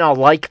 You may not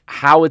like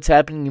how it's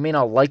happening. You may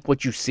not like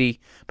what you see.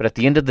 But at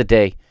the end of the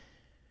day,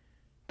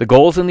 the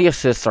goals and the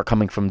assists are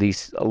coming from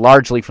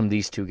largely from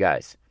these two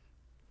guys.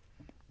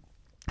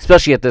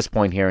 Especially at this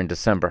point here in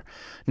December.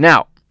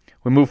 Now,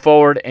 we move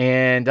forward,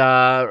 and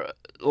Salzburg.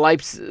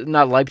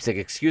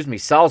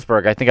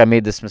 I think I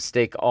made this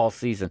mistake all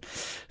season.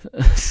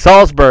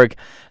 Salzburg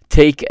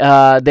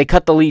they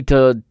cut the lead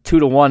to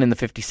 2-1 in the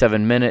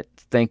 57th minute,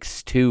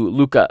 thanks to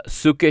Luka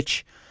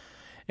Sukic.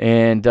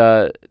 And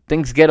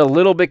things get a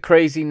little bit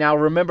crazy. Now,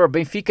 remember,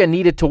 Benfica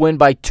needed to win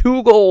by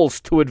 2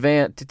 goals to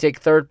advance to take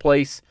third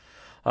place,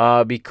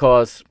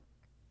 because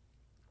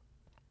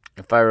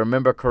if I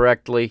remember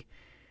correctly.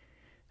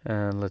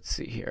 Let's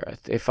see here.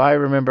 If I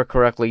remember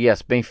correctly,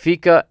 yes,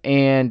 Benfica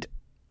and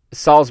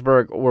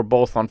Salzburg were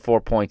both on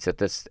 4 points at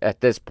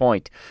this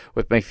point,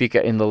 with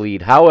Benfica in the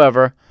lead.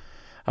 However,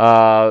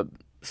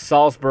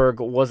 Salzburg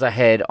was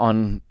ahead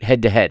on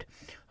head-to-head.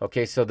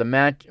 Okay, so the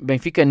match,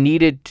 Benfica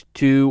needed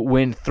to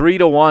win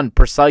 3-1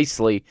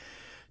 precisely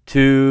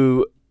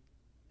to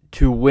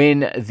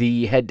win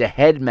the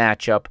head-to-head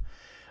matchup.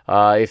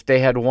 If they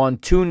had won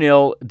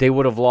 2-0, they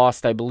would have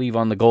lost, I believe,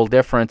 on the goal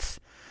difference.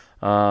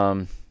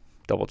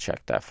 Double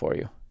check that for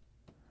you.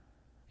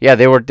 Yeah,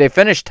 they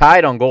finished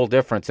tied on goal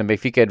difference, and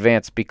Benfica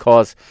advanced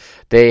because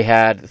they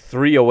had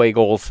 3 away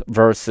goals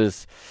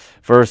versus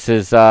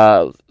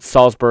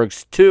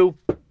Salzburg's 2,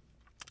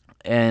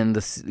 and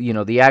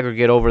the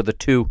aggregate over the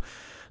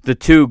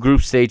two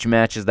group stage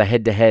matches, the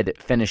head-to-head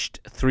finished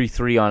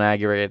 3-3 on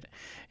aggregate,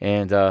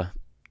 and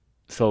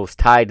so it's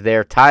tied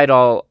there, tied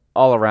all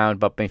around,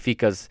 but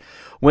Benfica's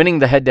winning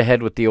the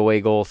head-to-head with the away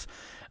goals.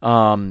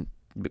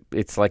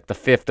 It's like the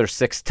 5th or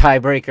 6th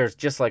tiebreakers,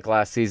 just like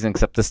last season,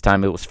 except this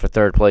time it was for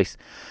 3rd place.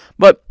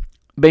 But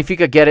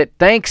Benfica get it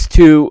thanks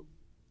to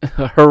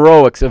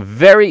heroics,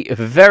 very,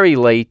 very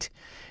late,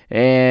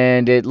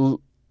 and it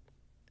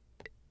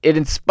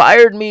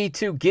inspired me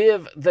to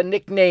give the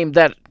nickname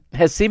that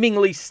has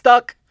seemingly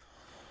stuck,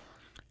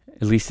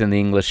 at least in the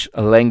English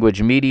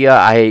language media.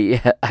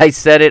 I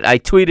said it, I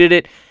tweeted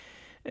it,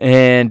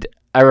 and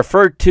I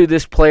referred to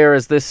this player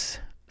as this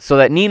so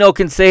that Nino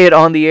can say it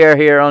on the air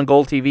here on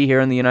Goal TV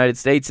here in the United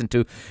States and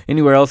to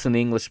anywhere else in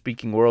the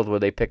English-speaking world where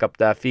they pick up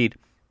that feed.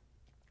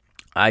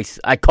 I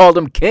called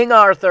him King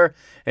Arthur,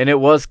 and it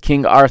was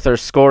King Arthur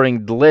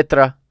scoring the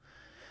letra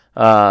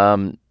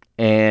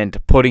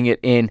and putting it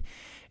in.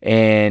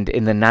 And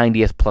in the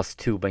 90th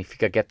 +2,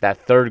 Benfica get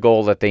that 3rd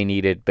goal that they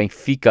needed.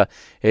 Benfica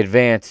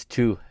advance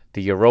to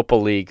the Europa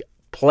League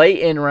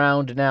play-in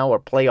round now, or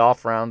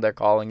play-off round they're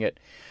calling it,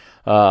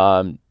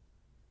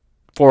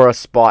 for a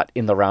spot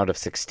in the round of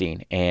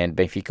 16. And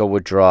Benfica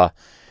would draw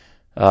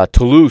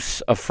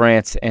Toulouse of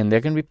France, and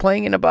they're going to be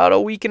playing in about a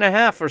week and a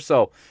half or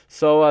so.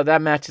 So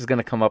that match is going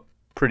to come up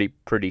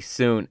pretty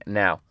soon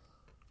now.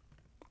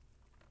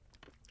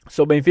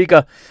 So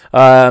Benfica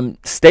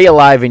stay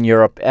alive in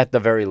Europe at the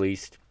very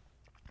least.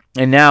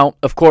 And now,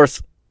 of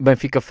course,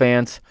 Benfica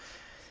fans,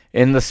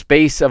 in the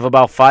space of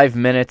about 5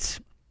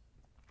 minutes,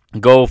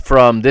 go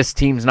from this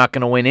team's not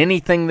going to win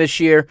anything this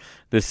year,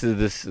 this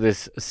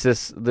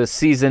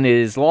season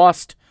is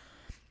lost,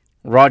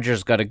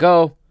 Rogers got to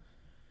go,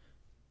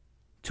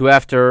 to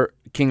after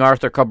King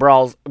Arthur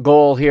Cabral's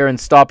goal here in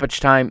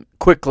stoppage time,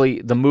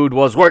 quickly the mood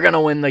was, we're going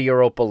to win the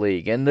Europa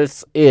League. And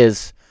this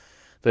is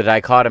the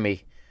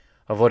dichotomy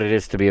of what it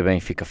is to be a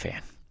Benfica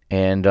fan.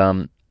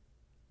 And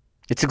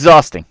it's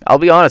exhausting. I'll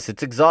be honest,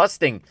 it's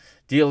exhausting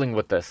dealing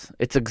with this.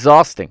 It's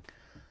exhausting.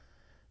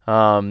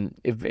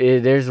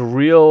 There's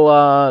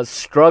real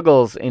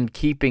struggles in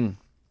keeping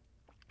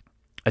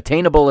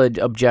attainable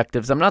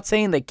objectives. I'm not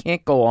saying they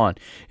can't go on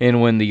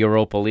and win the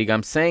Europa League.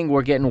 I'm saying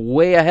we're getting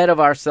way ahead of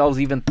ourselves,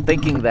 even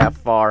thinking that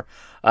far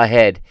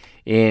ahead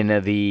in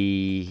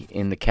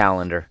the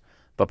calendar.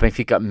 But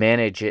Benfica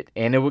managed it,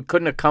 and it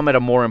couldn't have come at a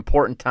more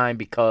important time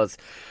because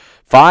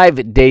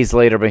 5 days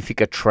later,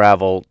 Benfica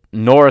travel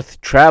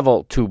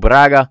to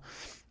Braga,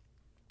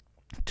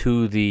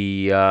 to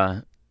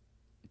the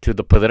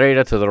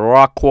Pedreira, to the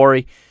rock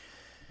quarry,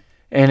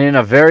 and in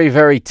a very,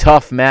 very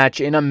tough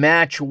match, in a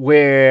match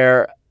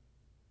where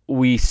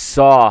we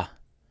saw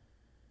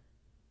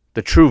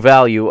the true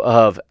value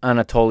of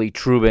Anatoly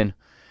Trubin.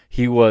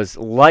 He was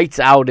lights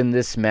out in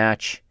this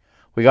match.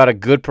 We got a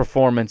good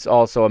performance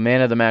also, a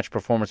man-of-the-match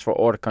performance for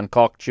Orkun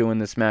Kokcu in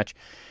this match,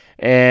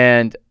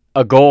 and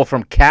a goal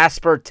from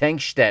Kasper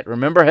Tengstedt.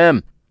 Remember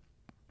him?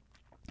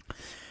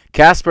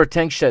 Kasper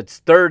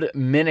Tengstedt's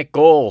 3rd-minute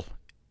goal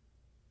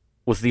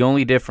was the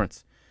only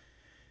difference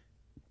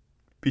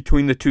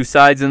between the two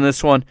sides in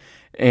this one,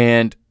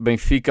 and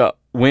Benfica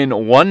win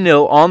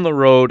 1-0 on the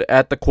road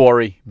at the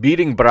Quarry,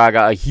 beating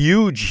Braga, a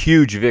huge,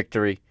 huge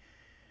victory,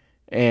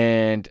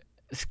 and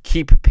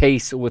keep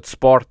pace with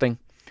Sporting.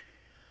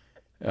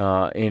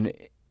 In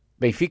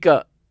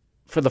Benfica,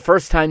 for the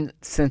first time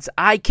since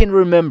I can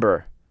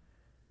remember,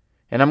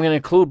 and I'm going to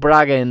include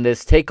Braga in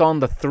this, take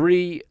on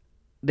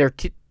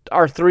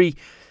our 3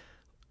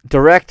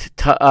 direct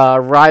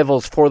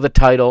rivals for the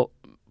title,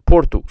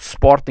 Porto,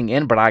 Sporting,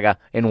 and Braga,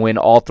 and win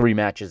all 3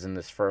 matches in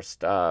this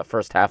first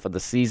half of the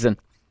season.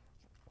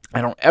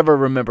 I don't ever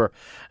remember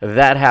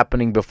that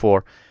happening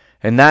before,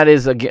 and that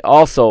is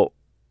also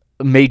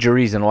a major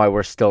reason why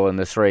we're still in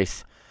this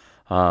race.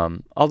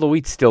 Although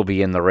we'd still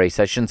be in the race.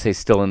 I shouldn't say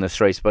still in this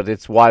race, but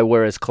it's why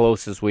we're as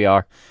close as we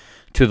are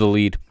to the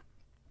lead.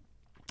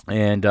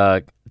 And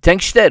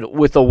Tengstedt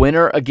with a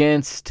winner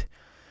against...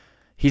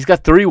 He's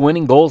got 3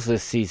 winning goals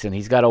this season.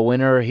 He's got a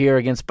winner here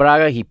against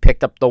Braga. He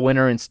picked up the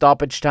winner in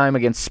stoppage time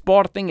against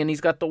Sporting, and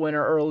he's got the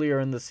winner earlier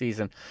in the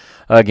season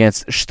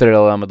against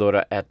Estrela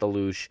Amadora at the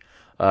Luge.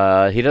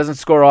 He doesn't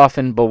score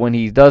often, but when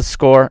he does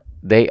score,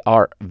 they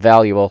are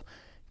valuable.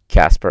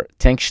 Kasper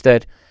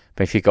Tengstedt,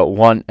 Benfica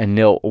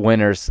 1-0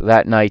 winners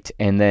that night,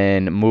 and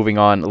then moving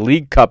on,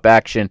 League Cup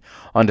action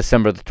on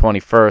December the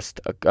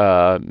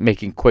 21st,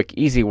 making quick,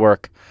 easy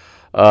work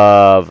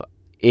of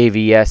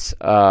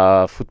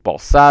AVS Football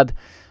SAD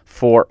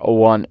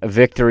 4-1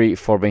 victory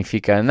for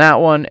Benfica in that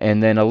one.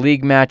 And then a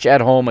league match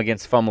at home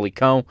against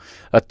Famalicão.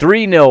 A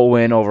 3-0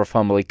 win over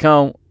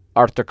Famalicão.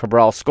 Arthur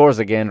Cabral scores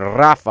again.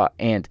 Rafa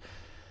and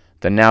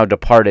the now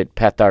departed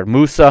Petar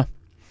Musa.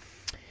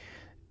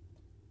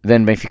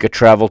 Then Benfica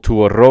travel to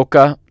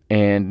Aroca,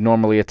 and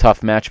normally a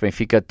tough match.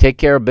 Benfica take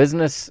care of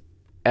business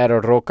at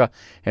Aroca,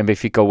 and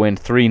Benfica win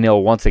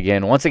 3-0 once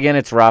again. Once again,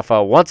 it's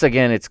Rafa. Once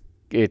again,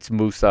 it's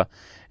Musa,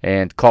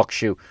 and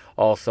Kokshu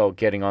also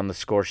getting on the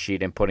score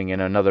sheet and putting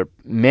in another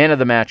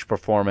man-of-the-match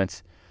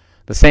performance.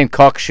 The same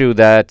Kokshu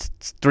that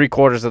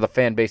 3/4 of the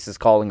fan base is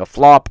calling a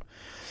flop.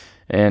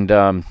 And,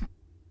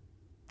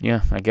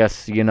 yeah, I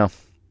guess,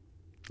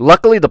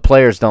 luckily the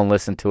players don't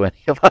listen to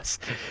any of us,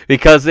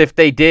 because if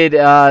they did,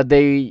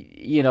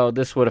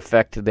 this would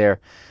affect their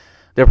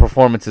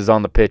performances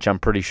on the pitch, I'm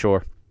pretty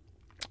sure.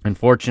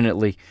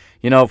 Unfortunately,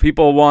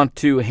 people want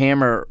to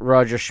hammer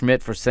Roger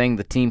Schmidt for saying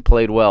the team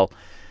played well.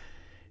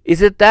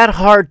 Is it that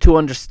hard to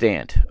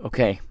understand,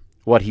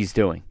 what he's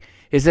doing?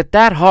 Is it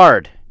that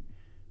hard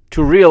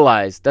to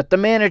realize that the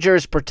manager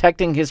is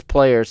protecting his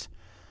players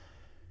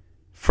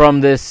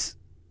from this,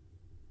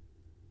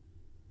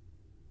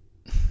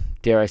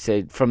 dare I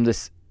say, from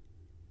this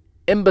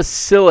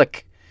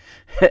imbecilic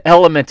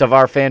element of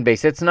our fan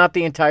base? It's not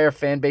the entire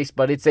fan base,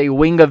 but it's a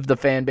wing of the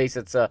fan base.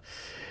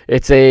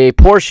 It's a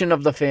portion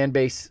of the fan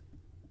base.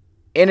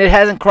 And it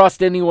hasn't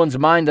crossed anyone's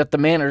mind that the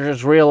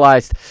manager's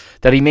realized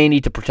that he may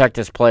need to protect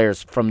his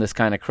players from this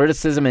kind of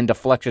criticism and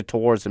deflect it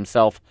towards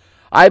himself.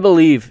 I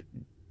believe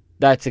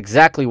that's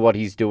exactly what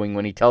he's doing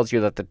when he tells you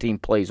that the team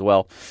plays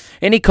well.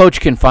 Any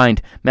coach can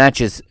find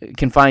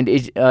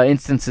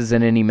instances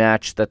in any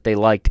match that they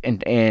liked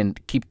and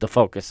keep the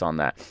focus on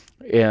that.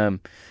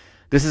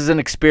 This is an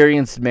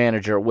experienced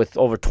manager with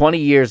over 20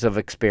 years of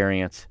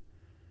experience.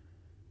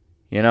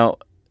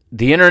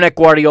 The internet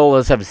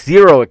Guardiolas have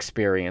zero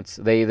experience.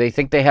 They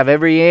think they have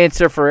every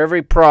answer for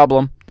every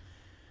problem.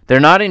 They're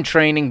not in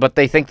training, but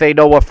they think they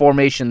know what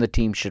formation the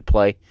team should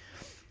play.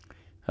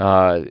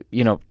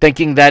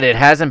 Thinking that it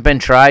hasn't been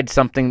tried,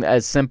 something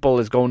as simple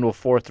as going to a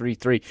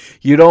 4-3-3.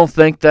 You don't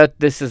think that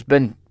this has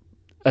been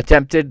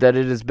attempted, that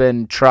it has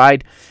been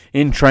tried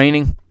in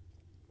training,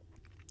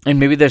 and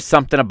maybe there's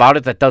something about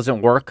it that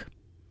doesn't work?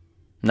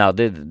 No,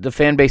 the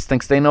fan base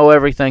thinks they know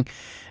everything,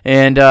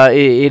 and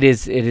it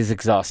is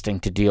exhausting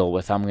to deal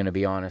with. I'm going to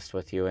be honest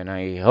with you, and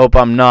I hope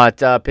I'm not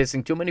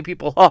pissing too many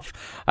people off.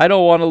 I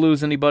don't want to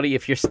lose anybody.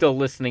 If you're still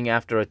listening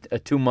after a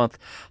 2-month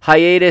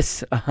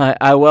hiatus,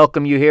 I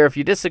welcome you here. If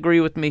you disagree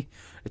with me,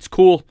 it's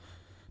cool.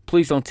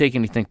 Please don't take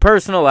anything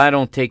personal. I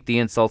don't take the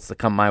insults that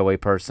come my way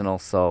personal.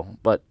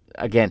 But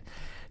again,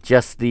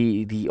 just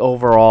the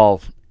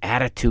overall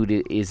attitude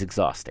is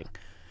exhausting.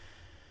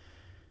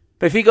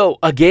 Benfica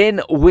again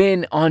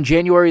win on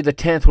January the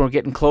 10th. We're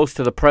getting close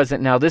to the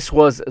present now. This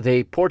was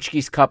the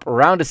Portuguese Cup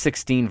round of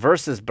 16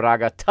 versus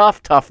Braga.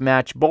 Tough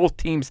match. Both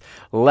teams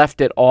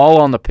left it all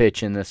on the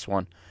pitch in this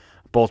one.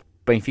 Both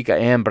Benfica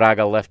and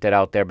Braga left it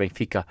out there.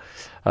 Benfica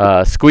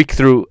squeaked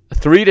through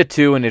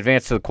 3-2 and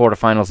advanced to the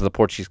quarterfinals of the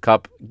Portuguese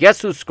Cup.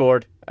 Guess who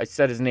scored? I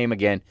said his name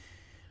again.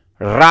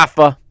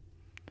 Rafa,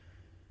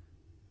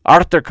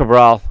 Arthur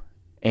Cabral,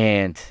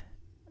 and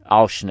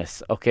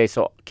Auschnitz. Okay,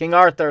 so King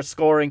Arthur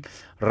scoring.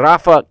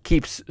 Rafa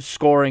keeps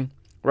scoring.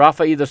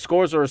 Rafa either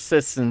scores or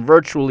assists in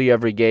virtually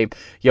every game.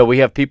 We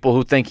have people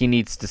who think he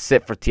needs to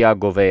sit for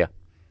Thiago Vea.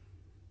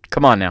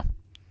 Come on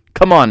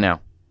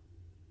now.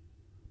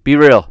 Be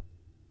real.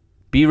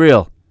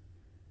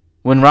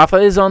 When Rafa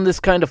is on this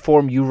kind of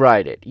form, you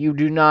ride it. You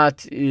do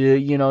not,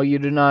 you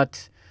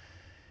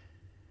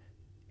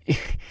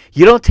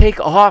don't take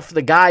off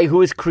the guy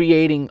who is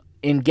creating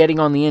and getting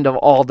on the end of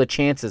all the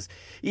chances.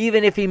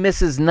 Even if he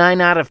misses 9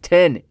 out of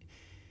 10,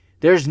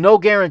 there's no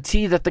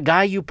guarantee that the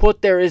guy you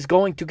put there is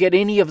going to get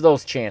any of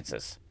those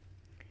chances.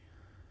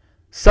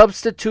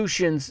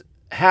 Substitutions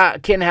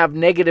can have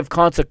negative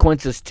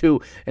consequences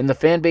too, and the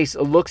fan base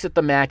looks at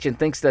the match and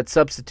thinks that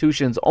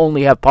substitutions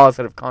only have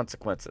positive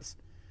consequences.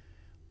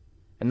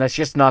 And that's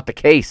just not the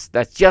case.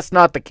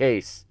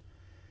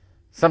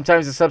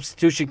 Sometimes a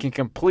substitution can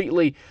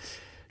completely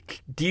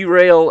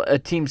derail a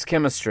team's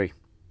chemistry.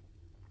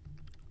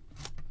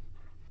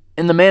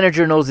 And the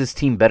manager knows his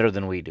team better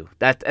than we do.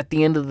 That, at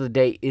the end of the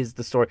day, is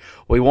the story.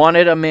 We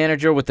wanted a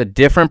manager with a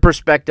different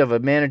perspective, a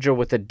manager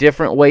with a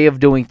different way of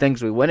doing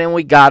things. We went and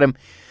we got him,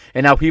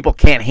 and now people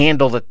can't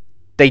handle that.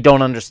 They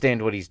don't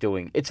understand what he's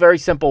doing. It's very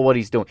simple what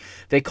he's doing.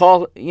 They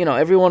call,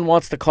 everyone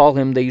wants to call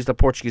him, they use the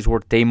Portuguese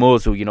word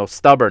teimoso,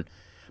 stubborn.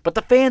 But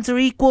the fans are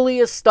equally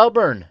as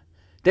stubborn.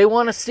 They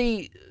want to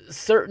see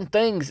certain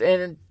things,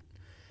 and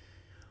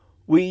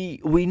we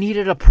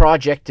needed a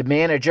project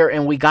manager,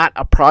 and we got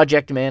a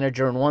project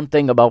manager. And one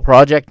thing about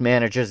project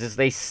managers is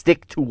they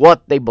stick to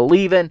what they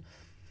believe in,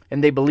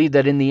 and they believe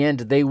that in the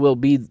end they will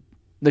be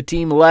the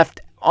team left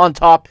on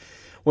top.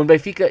 When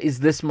Benfica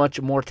is this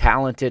much more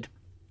talented,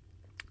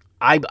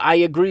 I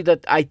agree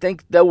that I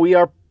think that we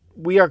are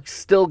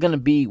still going to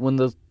be, when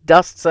the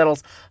dust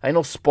settles. I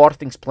know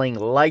Sporting's playing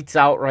lights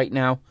out right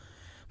now,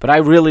 But I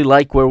really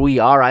like where we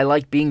are. I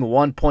like being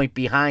 1 point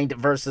behind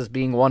versus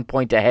being 1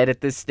 point ahead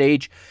at this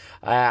stage.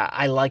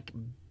 I like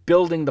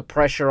building the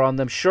pressure on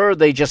them. Sure,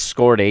 they just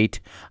scored 8.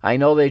 I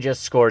know they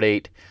just scored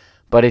 8.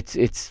 But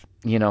it's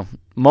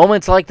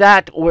moments like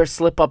that where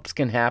slip-ups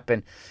can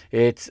happen.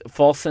 It's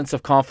false sense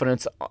of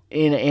confidence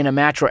in a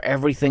match where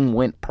everything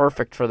went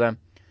perfect for them.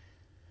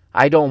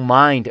 I don't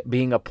mind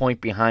being a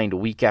point behind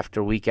week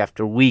after week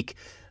after week,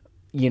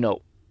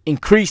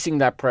 increasing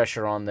that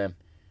pressure on them.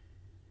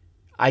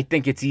 I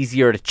think it's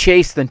easier to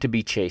chase than to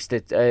be chased.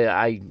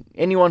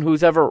 Anyone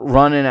who's ever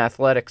run in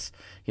athletics,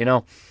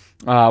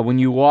 when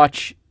you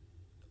watch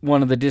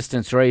one of the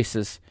distance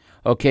races,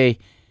 okay,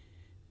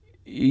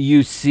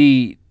 you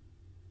see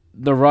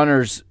the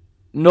runners,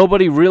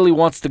 nobody really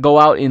wants to go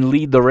out and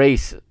lead the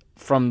race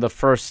from the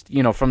first,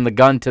 from the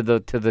gun to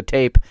the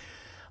tape.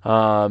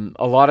 A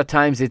lot of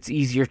times it's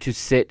easier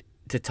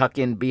to tuck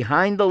in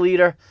behind the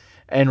leader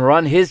and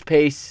run his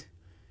pace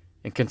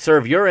and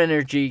conserve your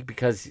energy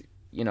because,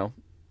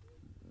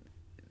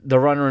 the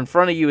runner in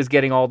front of you is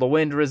getting all the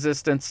wind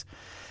resistance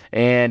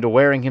and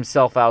wearing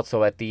himself out,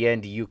 so at the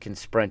end you can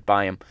sprint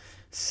by him.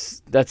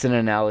 That's an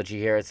analogy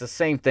here. It's the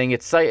same thing.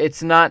 It's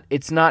not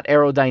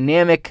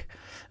aerodynamic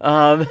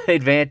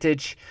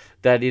advantage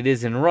that it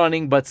is in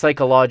running, but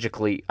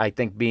psychologically, I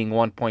think being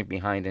 1 point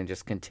behind and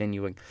just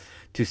continuing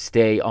to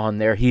stay on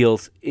their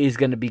heels is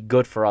going to be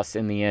good for us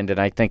in the end. And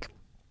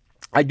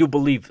I do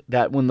believe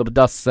that when the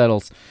dust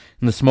settles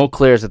and the smoke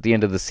clears at the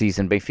end of the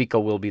season,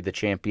 Benfica will be the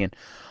champion.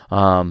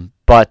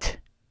 But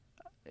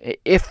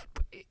if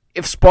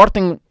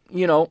Sporting,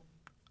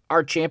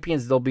 are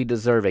champions, they'll be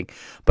deserving.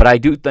 But I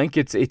do think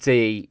it's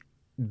a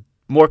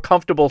more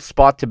comfortable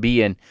spot to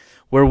be in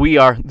where we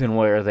are than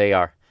where they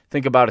are.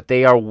 Think about it.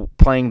 They are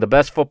playing the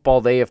best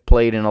football they have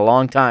played in a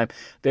long time.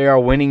 They are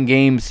winning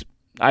games,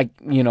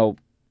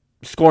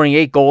 scoring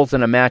 8 goals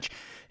in a match,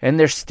 and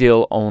they're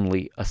still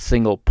only a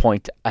single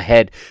point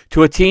ahead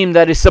to a team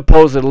that is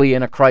supposedly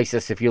in a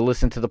crisis. If you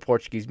listen to the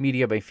Portuguese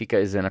media, Benfica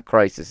is in a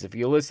crisis. If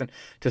you listen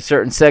to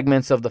certain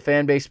segments of the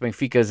fan base,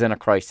 Benfica is in a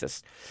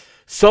crisis.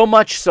 So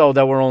much so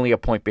that we're only a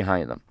point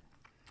behind them.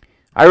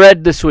 I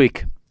read this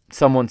week,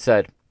 someone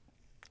said,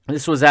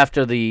 this was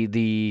after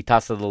the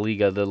Taça da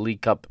Liga, the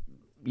League Cup,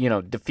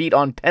 defeat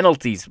on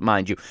penalties,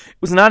 mind you.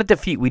 It was not a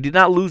defeat. We did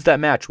not lose that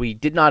match. We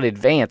did not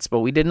advance, but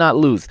we did not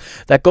lose.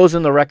 That goes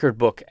in the record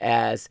book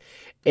as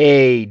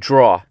a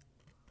draw.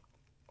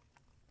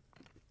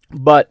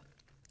 But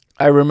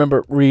I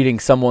remember reading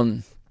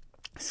someone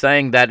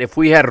saying that if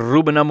we had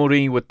Ruben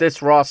Amorim with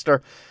this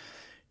roster,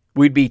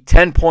 we'd be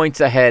 10 points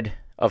ahead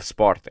of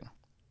Sporting.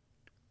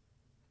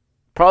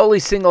 Probably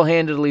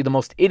single-handedly the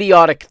most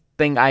idiotic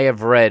thing I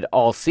have read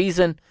all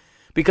season,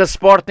 because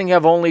Sporting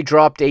have only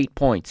dropped 8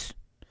 points.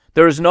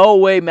 There is no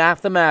way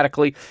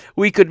mathematically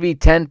we could be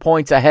 10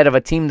 points ahead of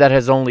a team that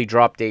has only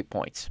dropped 8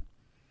 points.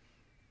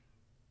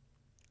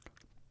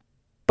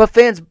 But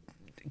fans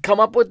come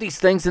up with these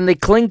things and they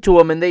cling to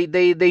them and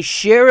they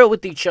share it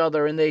with each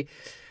other, and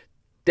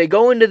they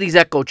go into these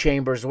echo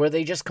chambers where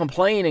they just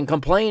complain and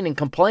complain and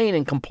complain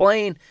and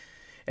complain,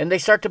 and they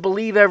start to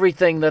believe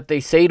everything that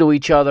they say to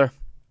each other.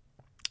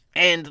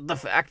 And the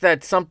fact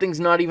that something's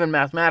not even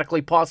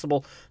mathematically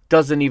possible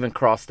doesn't even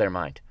cross their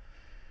mind.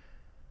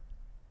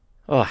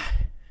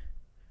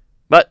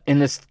 But in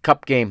this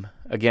cup game,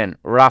 again,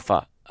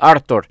 Rafa,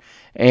 Arthur,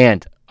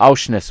 and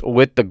Auschnitz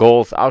with the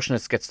goals.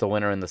 Auschnitz gets the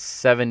winner in the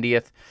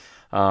 70th.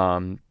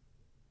 An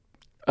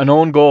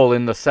own goal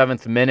in the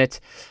 7th minute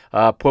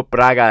put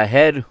Braga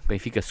ahead.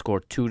 Benfica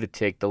scored 2 to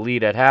take the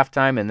lead at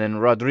halftime. And then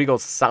Rodrigo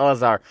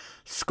Salazar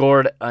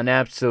scored an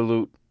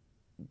absolute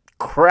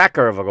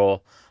cracker of a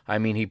goal. I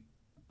mean,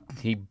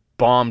 he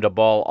bombed a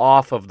ball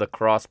off of the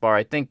crossbar.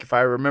 I think, if I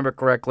remember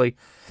correctly,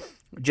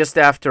 just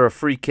after a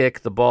free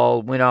kick, the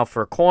ball went out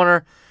for a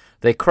corner.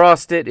 They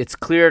crossed it. It's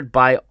cleared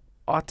by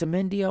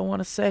Otamendi, I want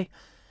to say.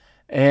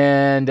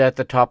 And at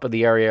the top of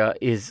the area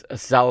is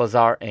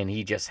Salazar, and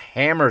he just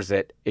hammers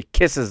it. It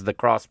kisses the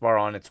crossbar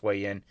on its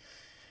way in.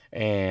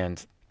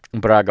 And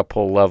Braga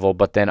pull level,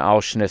 but then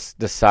Auschnitz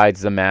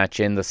decides the match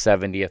in the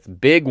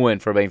 70th. Big win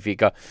for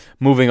Benfica,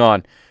 moving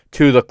on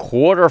to the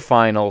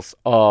quarterfinals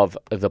of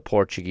the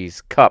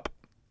Portuguese Cup.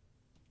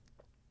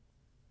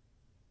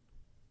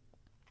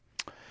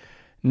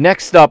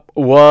 Next up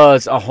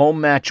was a home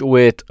match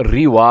with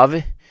Rio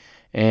Ave,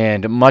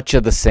 and much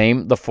of the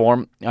same, the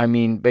form. I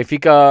mean,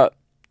 Benfica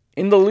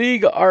in the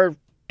league are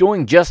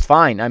doing just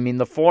fine. I mean,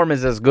 the form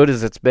is as good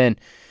as it's been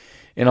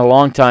in a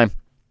long time.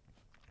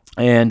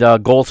 And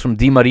goals from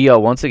Di Maria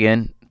once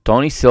again,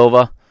 Tony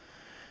Silva.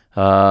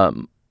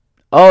 And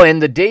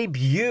the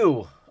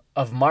debut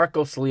of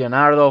Marcos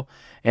Leonardo,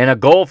 and a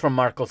goal from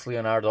Marcos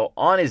Leonardo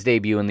on his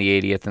debut in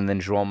the 80th, and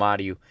then João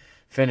Mario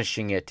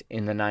finishing it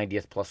in the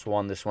 90th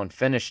 +1. This one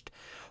finished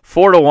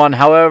 4-1.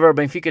 However,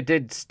 Benfica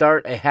did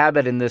start a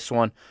habit in this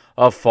one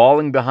of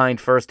falling behind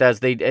first, as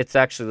it's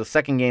actually the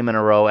second game in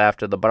a row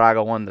after the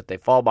Braga one that they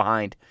fall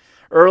behind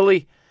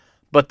early.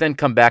 but then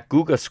come back.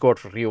 Guga scored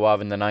for Rio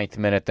Ave in the 9th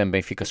minute, then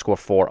Benfica scored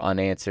 4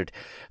 unanswered.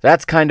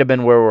 That's kind of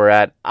been where we're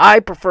at. I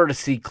prefer to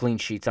see clean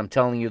sheets. I'm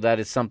telling you, that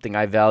is something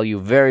I value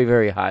very,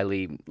 very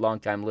highly.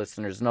 Longtime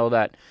listeners know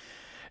that.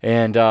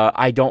 And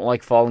I don't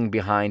like falling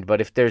behind, but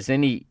if there's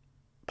any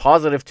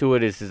positive to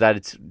it is that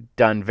it's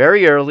done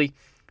very early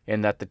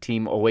and that the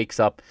team wakes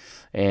up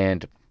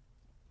and,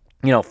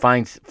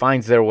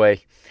 finds their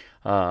way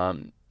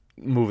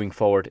moving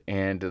forward.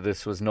 And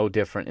this was no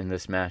different in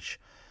this match.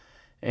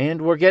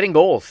 And we're getting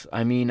goals.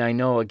 I mean, I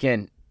know,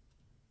 again,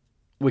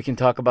 we can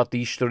talk about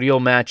the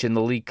Estoril match in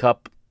the League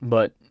Cup,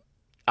 but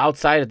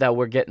outside of that,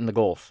 we're getting the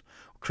goals.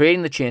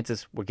 Creating the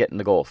chances, we're getting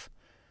the goals.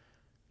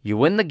 You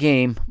win the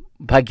game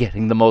by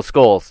getting the most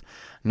goals.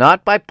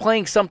 Not by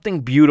playing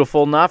something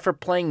beautiful, not for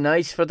playing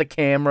nice for the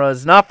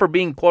cameras, not for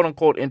being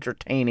quote-unquote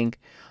entertaining,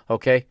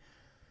 okay?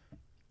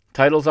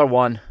 Titles are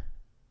won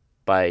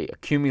by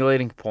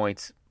accumulating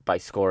points, by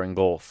scoring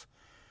goals.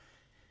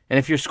 And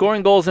if you're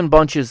scoring goals in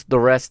bunches, the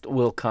rest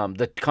will come.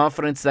 The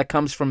confidence that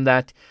comes from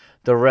that,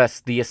 the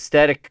rest, the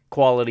aesthetic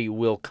quality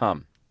will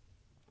come.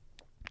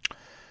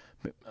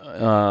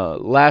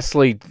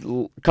 Lastly,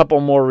 a couple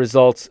more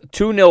results.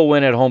 2-0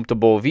 win at home to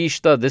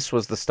Boavista. This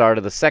was the start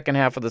of the second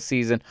half of the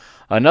season.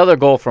 Another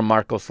goal from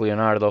Marcos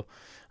Leonardo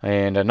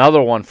and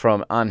another one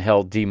from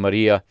Angel Di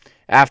Maria.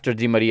 After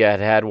Di Maria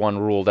had one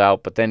ruled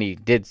out, but then he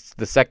did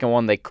the second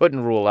one they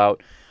couldn't rule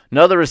out.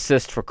 Another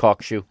assist for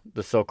Kokshu,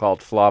 the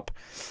so-called flop.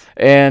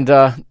 And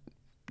the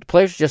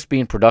players just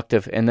being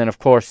productive. And then, of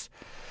course,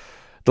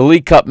 the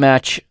League Cup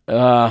match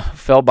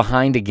fell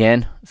behind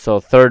again. So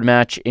third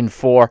match in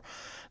 4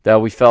 that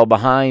we fell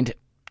behind.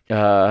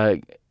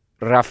 Rafik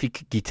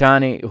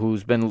Gitani,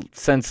 who's been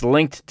since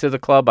linked to the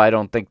club. I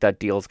don't think that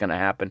deal is going to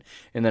happen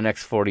in the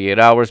next 48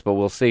 hours, but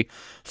we'll see.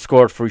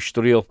 Scored for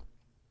Estoril.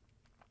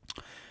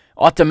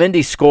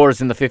 Otamendi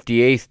scores in the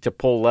 58th to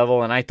pull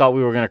level, and I thought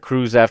we were going to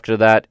cruise after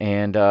that.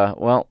 And,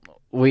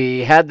 we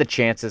had the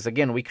chances.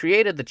 Again, we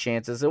created the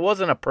chances. It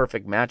wasn't a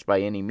perfect match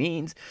by any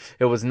means.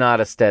 It was not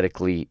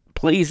aesthetically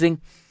pleasing,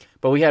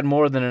 but we had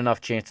more than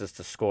enough chances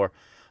to score.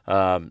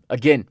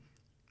 Again,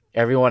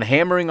 everyone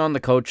hammering on the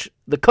coach.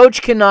 The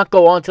coach cannot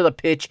go onto the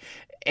pitch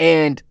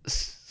and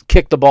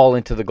kick the ball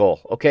into the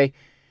goal, okay?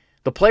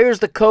 The players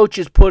the coach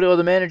is putting, or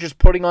the manager's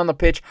putting on the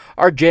pitch,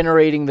 are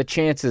generating the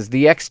chances.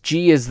 The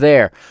XG is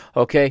there,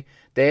 okay?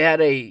 They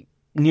had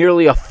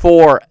nearly a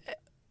 4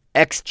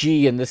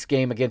 XG in this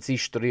game against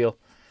Estoril,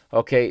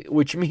 okay?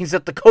 Which means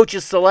that the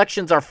coach's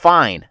selections are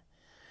fine.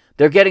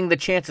 They're getting the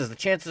chances. The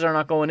chances are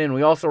not going in.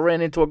 We also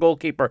ran into a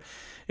goalkeeper.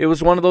 It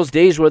was one of those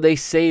days where they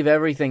save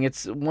everything.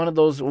 It's one of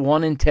those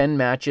 1 in 10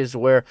 matches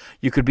where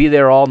you could be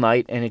there all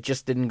night, and it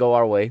just didn't go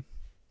our way.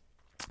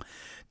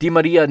 Di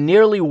Maria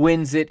nearly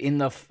wins it in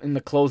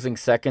the closing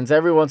seconds.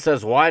 Everyone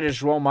says, why does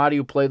João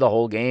Mario play the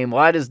whole game?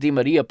 Why does Di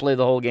Maria play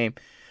the whole game?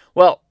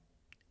 Well,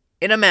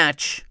 in a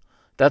match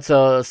that's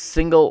a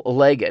single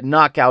leg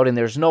knockout and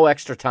there's no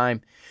extra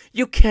time,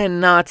 you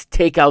cannot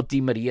take out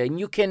Di Maria and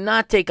you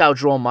cannot take out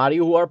João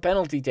Mario, who are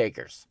penalty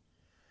takers.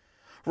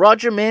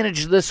 Roger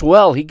managed this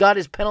well. He got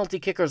his penalty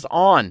kickers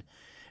on,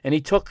 and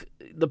he took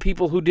the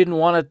people who didn't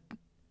want to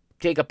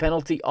take a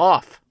penalty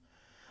off.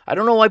 I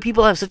don't know why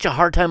people have such a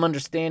hard time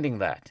understanding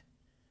that.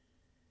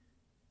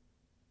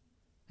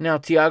 Now,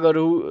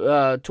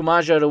 Tomaja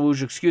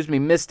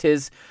Araújo, missed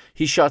his.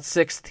 He shot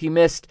 6th. He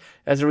missed.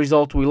 As a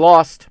result, we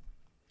lost.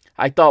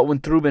 I thought when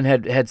Trubin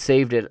had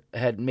saved it,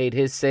 had made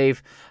his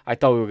save, I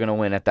thought we were going to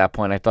win at that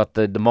point. I thought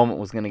the moment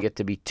was going to get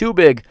to be too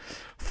big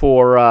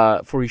for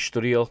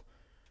Estoril.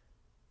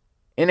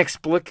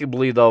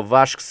 Inexplicably, though,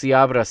 Vasco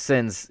Seabra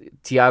sends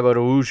Tiago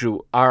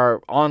Araújo,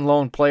 our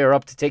on-loan player,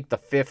 up to take the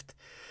 5th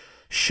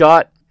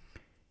shot.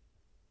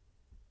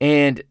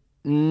 And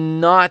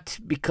not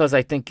because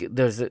I think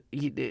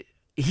he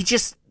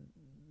just,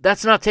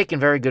 that's not taking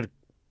very good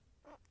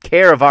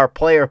care of our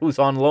player who's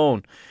on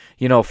loan,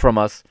 from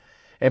us.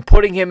 And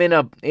putting him in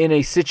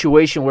a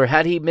situation where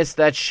had he missed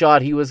that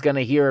shot, he was going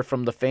to hear it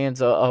from the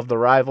fans of the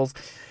rivals,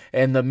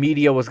 and the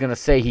media was going to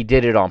say he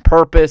did it on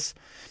purpose.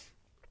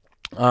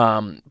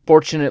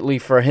 Fortunately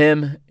for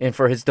him and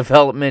for his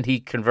development, he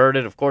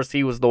converted. Of course,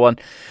 he was the one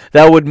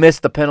that would miss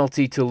the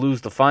penalty to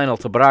lose the final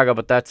to Braga,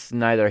 but that's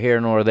neither here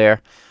nor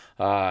there.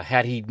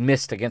 Had he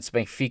missed against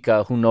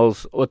Benfica, who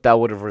knows what that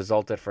would have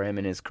resulted for him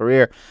in his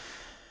career.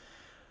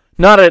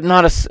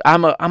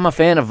 I'm a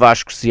fan of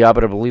Vasco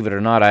Seabra, believe it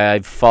or not.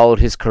 I've followed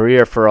his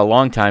career for a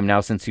long time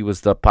now, since he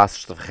was the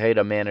Passos de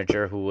Ferreira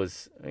manager, who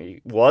was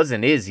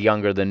and is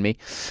younger than me.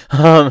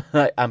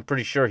 I'm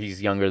pretty sure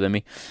he's younger than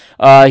me.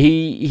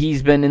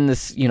 He's been in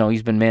this,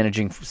 he's been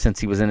managing since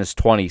he was in his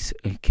 20s.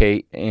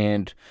 Okay,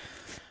 and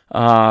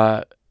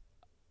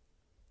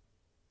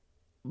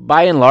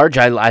by and large,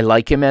 I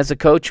like him as a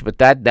coach, but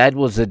that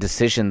was a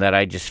decision that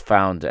I just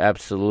found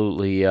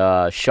absolutely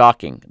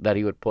shocking, that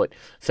he would put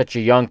such a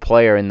young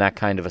player in that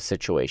kind of a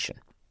situation.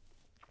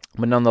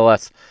 But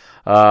nonetheless,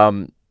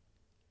 listen,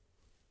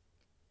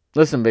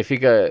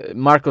 Benfica,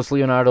 Marcos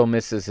Leonardo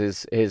misses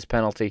his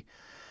penalty,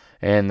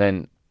 and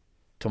then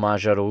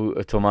Araújo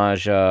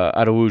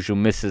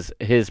misses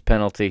his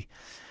penalty,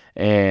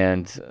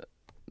 and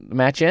the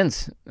match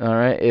ends. All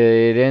right,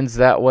 it ends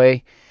that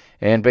way.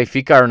 And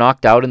Benfica are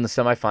knocked out in the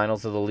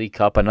semifinals of the League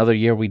Cup. Another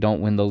year we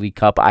don't win the League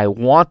Cup. I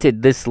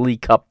wanted this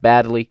League Cup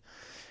badly.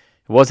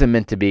 It wasn't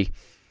meant to be.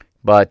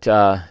 But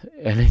an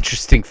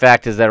interesting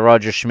fact is that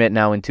Roger Schmidt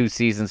now in 2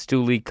 seasons,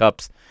 2 League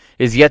Cups,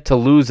 is yet to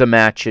lose a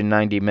match in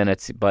 90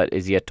 minutes, but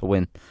is yet to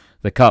win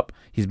the Cup.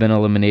 He's been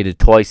eliminated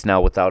twice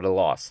now without a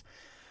loss.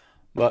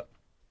 But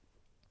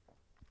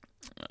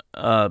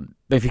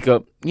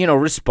Benfica,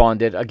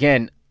 responded.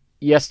 Again,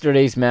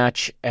 yesterday's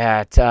match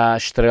at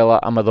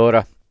Estrela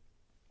Amadora.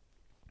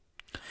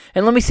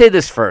 And let me say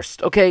this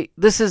first, okay?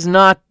 This is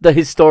not the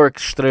historic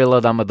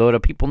Estrela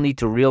Amadora. People need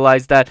to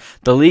realize that.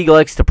 The league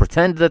likes to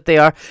pretend that they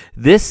are.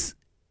 This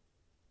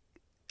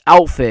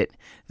outfit,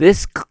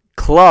 this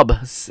club,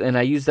 and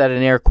I use that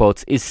in air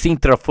quotes, is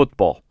Sintra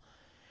Football.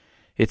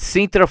 It's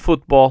Sintra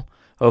Football,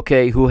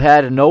 okay, who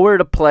had nowhere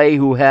to play,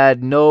 who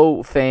had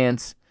no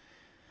fans,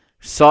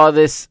 saw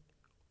this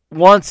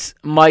once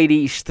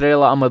mighty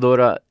Estrela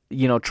Amadora,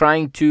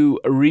 trying to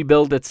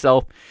rebuild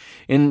itself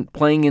in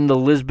playing in the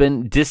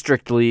Lisbon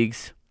district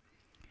leagues,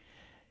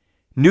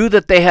 knew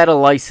that they had a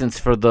license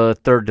for the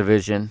 3rd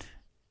division,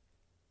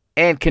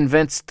 and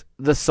convinced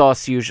the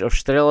sócios of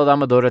Estrela da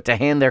Amadora to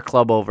hand their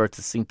club over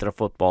to Sintra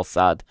Football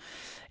SAD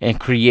and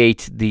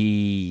create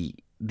the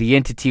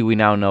entity we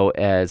now know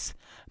as,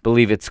 I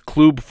believe it's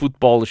Clube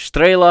Futebol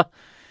Estrela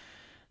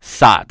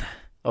SAD.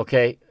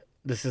 Okay,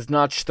 this is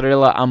not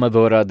Estrela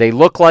Amadora. They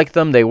look like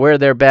them. They wear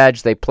their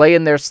badge. They play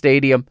in their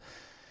stadium.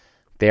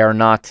 They are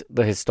not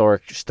the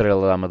historic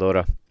Estrela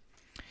Amadora.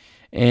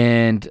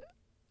 And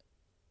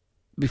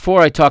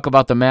before I talk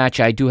about the match,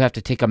 I do have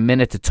to take a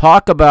minute to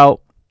talk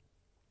about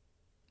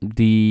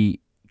the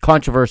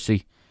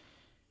controversy.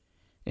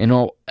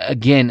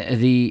 Again,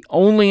 the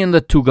only in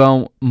the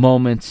Tugão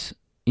moments,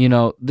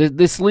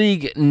 this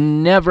league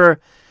never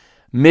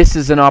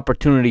misses an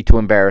opportunity to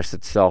embarrass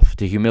itself,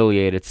 to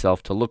humiliate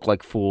itself, to look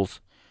like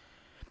fools.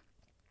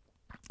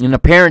 And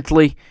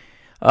apparently,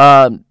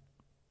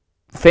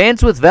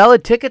 fans with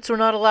valid tickets were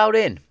not allowed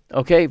in.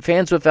 Okay,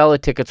 fans with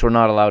valid tickets were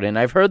not allowed in.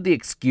 I've heard the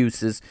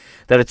excuses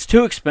that it's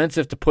too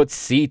expensive to put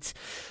seats.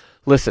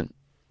 Listen,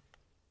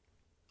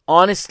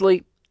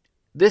 honestly,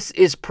 this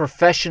is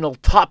professional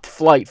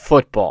top-flight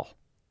football.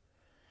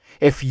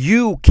 If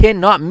you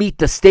cannot meet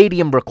the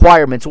stadium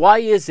requirements, why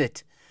is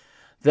it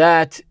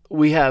that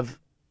we have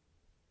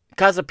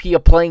Casa Pia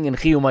playing in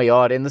Rio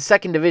Maior? In the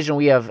 2nd division,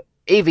 we have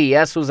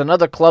AVS, who's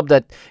another club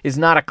that is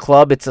not a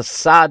club. It's a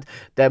SAD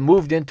that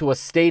moved into a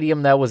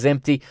stadium that was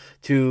empty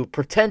to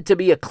pretend to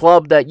be a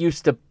club that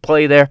used to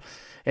play there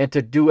and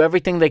to do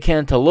everything they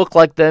can to look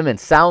like them and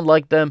sound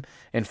like them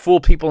and fool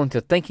people into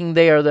thinking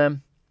they are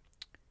them.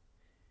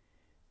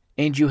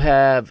 And you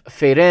have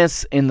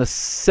Feirense in the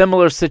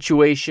similar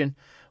situation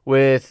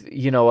with,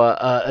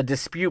 a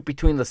dispute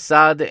between the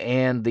SAD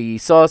and the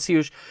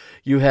sócios.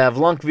 You have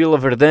Lanque Vila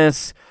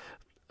Verdense,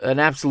 an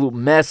absolute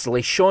mess.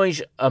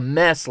 Leixões, a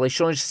mess.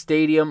 Leixões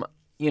Stadium,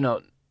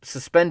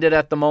 suspended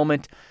at the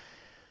moment.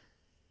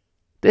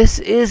 This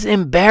is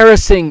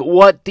embarrassing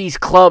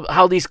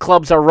how these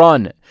clubs are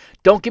run.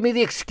 Don't give me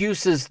the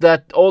excuses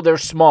that, they're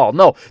small.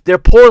 No, they're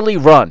poorly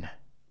run.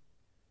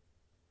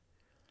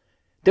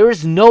 There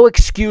is no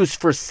excuse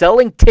for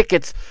selling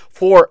tickets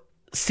for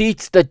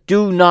seats that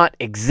do not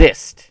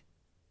exist.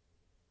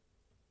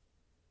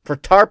 For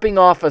tarping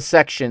off a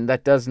section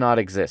that does not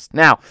exist.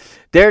 Now,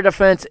 their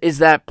defense is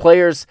that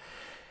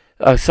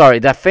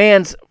that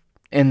fans,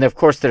 and of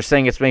course they're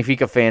saying it's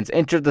Benfica fans,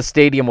 entered the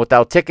stadium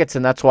without tickets,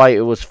 and that's why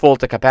it was full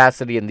to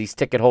capacity and these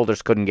ticket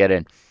holders couldn't get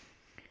in.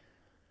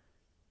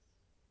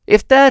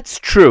 If that's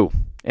true,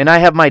 and I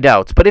have my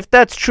doubts, but if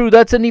that's true,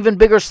 that's an even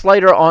bigger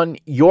slighter on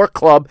your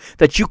club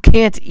that you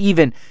can't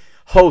even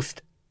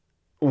host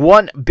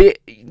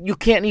you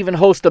can't even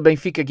host a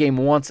Benfica game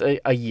once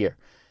a year.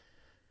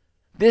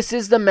 This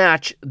is the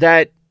match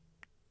that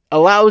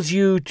allows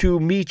you to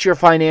meet your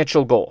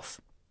financial goals.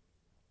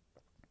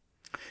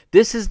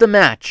 This is the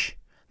match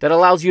that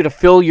allows you to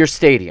fill your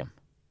stadium.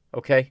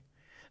 Okay?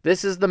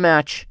 This is the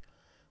match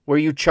where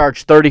you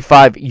charge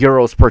 35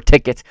 euros per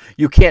ticket.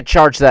 You can't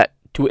charge that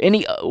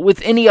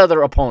with any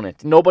other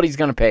opponent. Nobody's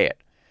going to pay it.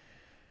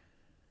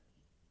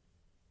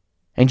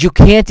 And you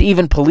can't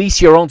even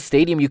police your own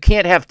stadium. You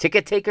can't have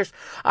ticket takers.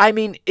 I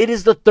mean, it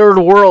is the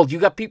 3rd world. You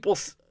got people,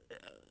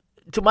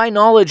 to my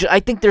knowledge,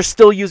 I think they're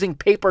still using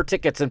paper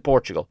tickets in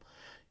Portugal.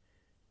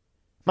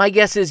 My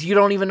guess is you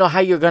don't even know how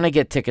you're going to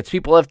get tickets.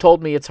 People have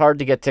told me it's hard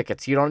to get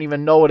tickets. You don't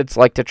even know what it's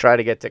like to try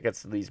to get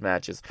tickets to these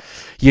matches.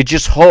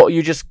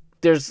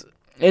 There's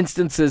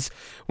instances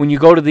when you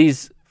go to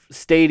these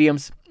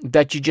stadiums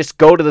that you just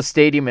go to the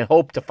stadium and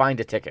hope to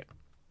find a ticket.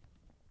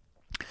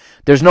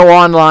 There's no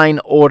online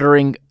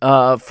ordering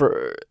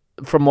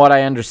from what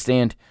I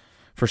understand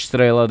for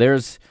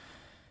Estrela.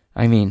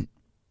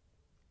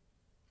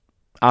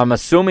 I'm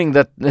assuming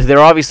that they're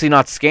obviously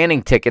not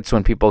scanning tickets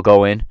when people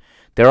go in.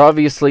 They're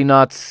obviously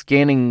not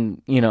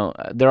scanning,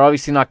 they're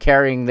obviously not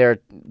carrying their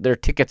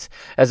tickets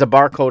as a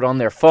barcode on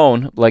their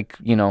phone like,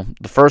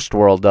 the first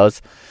world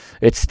does.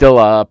 It's still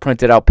a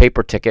printed out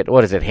paper ticket.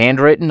 What is it,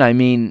 handwritten? I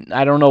mean,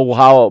 I don't know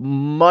how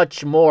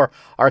much more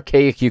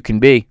archaic you can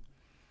be.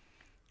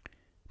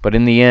 But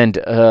in the end,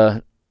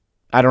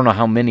 I don't know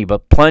how many,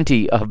 but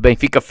plenty of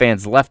Benfica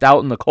fans left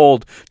out in the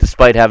cold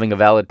despite having a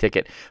valid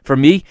ticket. For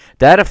me,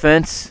 that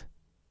offense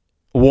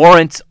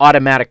warrants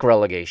automatic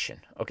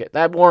relegation. Okay,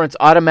 that warrants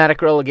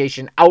automatic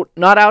relegation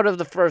not out of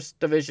the first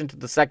division to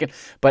the second,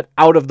 but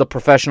out of the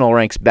professional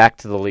ranks back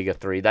to the Liga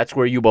 3. That's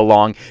where you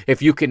belong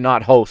if you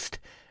cannot host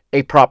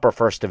a proper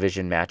first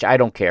division match. I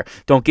don't care.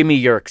 Don't give me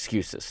your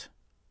excuses.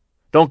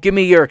 Don't give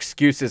me your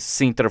excuses,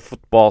 Sintra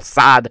Football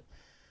SAD.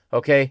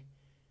 Okay?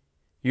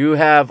 You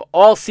have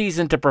all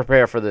season to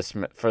prepare for this.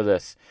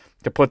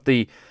 To put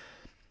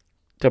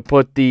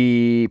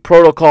the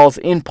protocols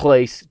in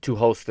place to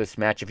host this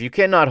match. If you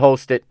cannot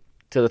host it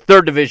to the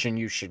third division,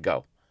 you should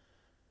go.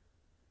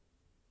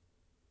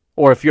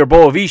 Or if you're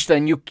Boavista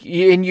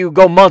and you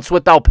go months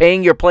without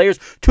paying your players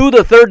to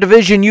the third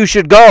division, you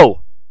should go.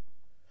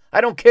 I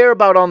don't care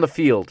about on the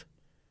field.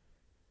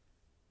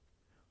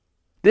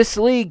 This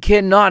league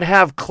cannot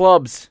have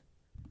clubs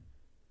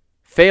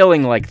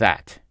failing like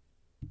that.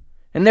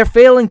 And they're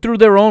failing through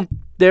their own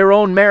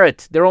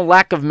merit, their own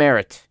lack of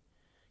merit.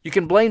 You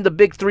can blame the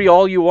big three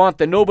all you want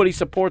that nobody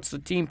supports the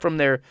team from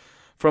their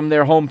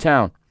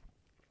hometown.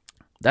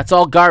 That's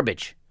all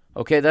garbage.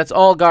 Okay, that's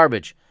all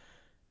garbage.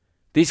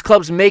 These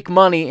clubs make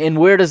money, and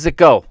where does it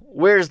go?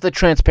 Where's the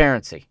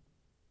transparency?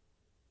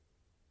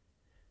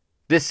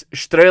 This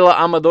Estrela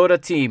Amadora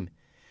team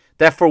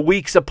that for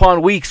weeks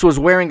upon weeks was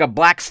wearing a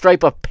black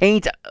stripe of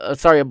tape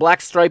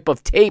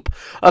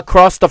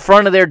across the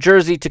front of their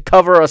jersey to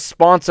cover a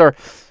sponsor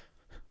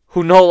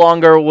who no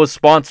longer was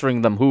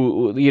sponsoring them,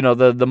 who,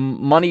 the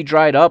money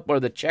dried up or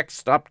the checks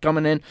stopped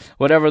coming in,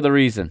 whatever the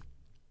reason.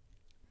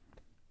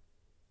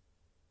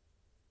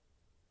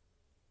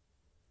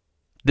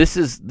 This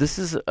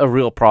is a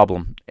real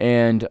problem,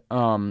 and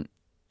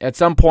at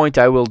some point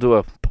I will do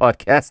a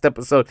podcast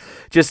episode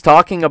just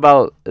talking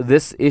about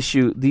these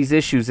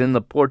issues in the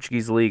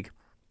Portuguese league.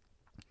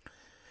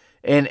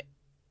 And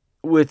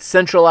with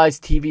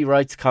centralized TV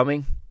rights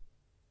coming,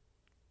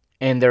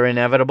 and they're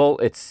inevitable,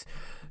 it's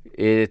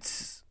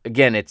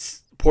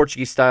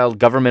Portuguese style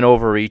government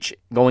overreach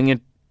going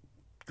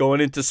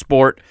into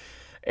sport,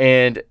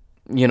 and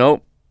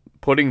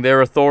putting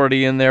their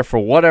authority in there for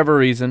whatever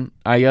reason.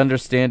 I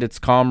understand it's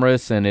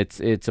commerce and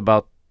it's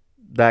about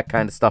that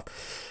kind of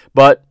stuff.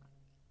 But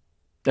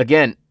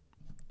again,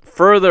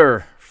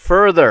 further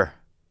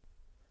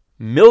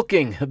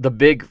milking the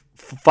big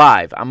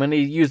five. I'm going to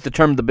use the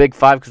term the big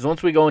five because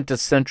once we go into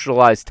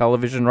centralized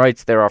television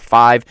rights, there are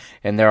five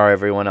and there are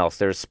everyone else.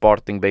 There's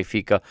Sporting,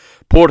 Benfica,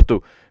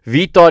 Porto,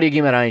 Vitória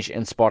Guimarães,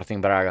 and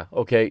Sporting Braga,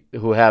 okay,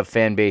 who have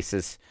fan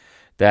bases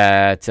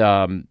that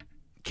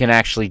can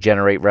actually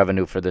generate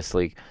revenue for this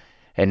league.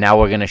 And now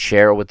we're going to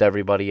share it with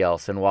everybody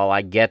else. And while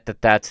I get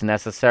that that's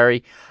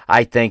necessary,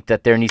 I think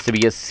that there needs to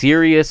be a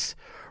serious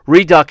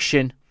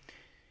reduction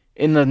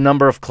in the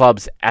number of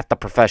clubs at the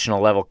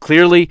professional level.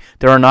 Clearly,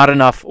 there are not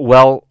enough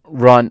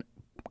well-run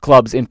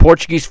clubs in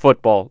Portuguese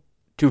football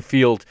to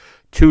field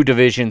 2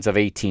 divisions of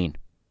 18.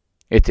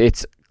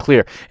 It's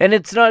clear. And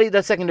it's not,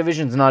 the second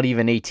division's not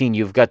even 18.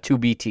 You've got 2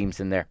 B teams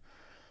in there.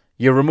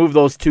 You remove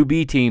those 2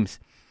 B teams,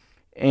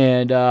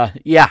 and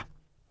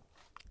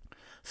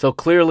so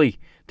clearly,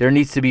 there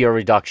needs to be a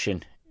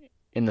reduction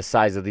in the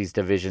size of these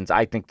divisions.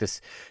 I think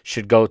this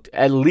should go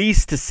at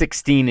least to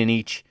 16 in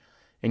each,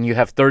 and you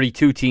have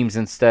 32 teams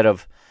instead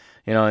of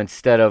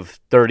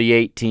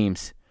 38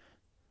 teams,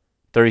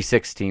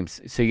 36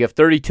 teams. So you have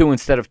 32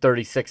 instead of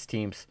 36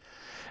 teams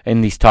in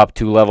these top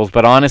 2 levels.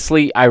 But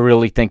honestly, I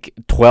really think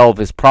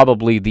 12 is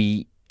probably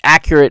the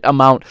accurate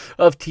amount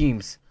of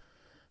teams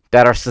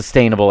that are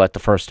sustainable at the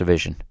first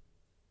division.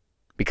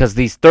 Because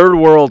these third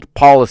world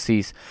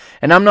policies,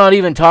 and I'm not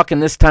even talking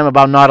this time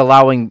about not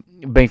allowing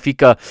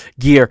Benfica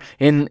gear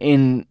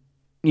in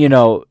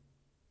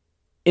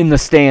the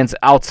stands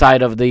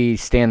outside of the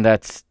stand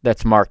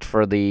that's marked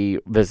for the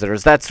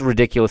visitors. That's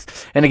ridiculous.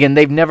 And again,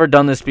 they've never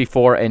done this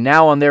before, and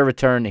now on their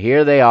return,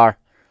 here they are,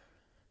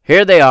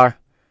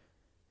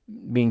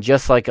 being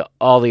just like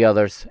all the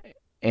others.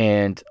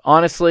 And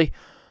honestly,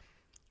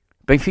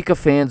 Benfica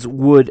fans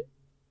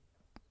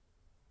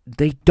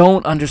they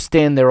don't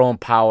understand their own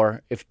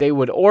power. If they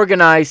would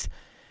organize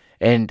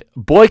and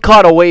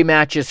boycott away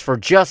matches for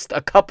just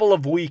a couple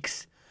of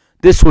weeks,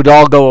 this would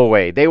all go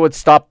away. They would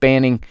stop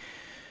banning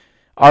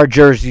our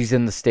jerseys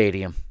in the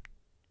stadium.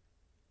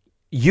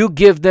 You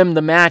give them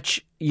the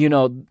match, in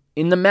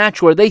the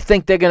match where they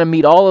think they're going to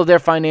meet all of their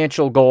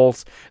financial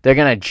goals, they're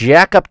going to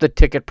jack up the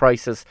ticket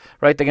prices,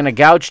 right? They're going to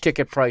gouge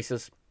ticket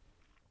prices.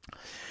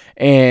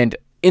 And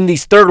in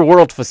these third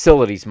world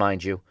facilities,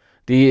 mind you,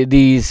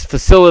 these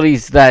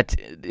facilities that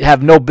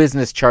have no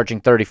business charging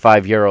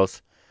 35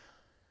 euros.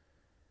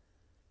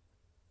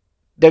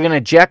 They're going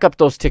to jack up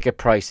those ticket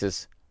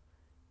prices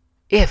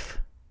if,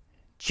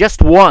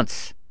 just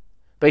once,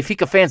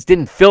 Benfica fans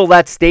didn't fill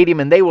that stadium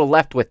and they were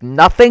left with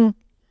nothing.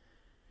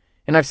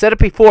 And I've said it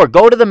before,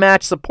 go to the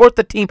match, support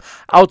the team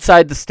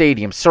outside the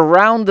stadium,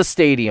 surround the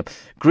stadium,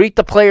 greet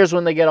the players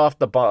when they get off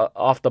the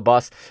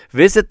bus,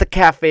 visit the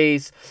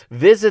cafes,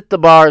 visit the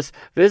bars,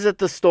 visit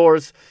the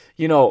stores,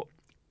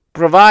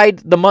 provide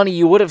the money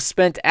you would have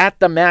spent at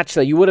the match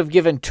that you would have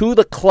given to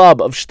the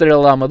club of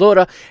Estrela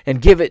Amadora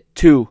and give it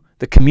to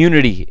the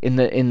community in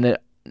the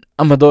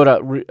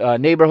Amadora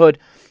neighborhood,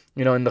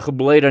 in the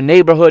Jubilator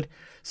neighborhood.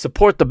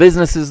 Support the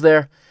businesses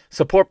there.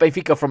 Support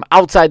Benfica from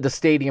outside the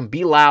stadium.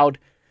 Be loud.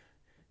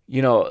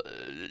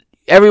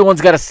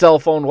 Everyone's got a cell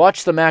phone.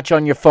 Watch the match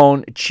on your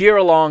phone. Cheer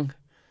along.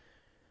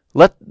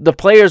 Let the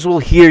players will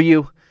hear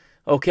you,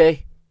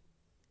 okay?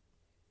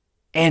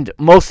 And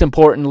most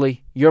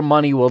importantly, your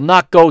money will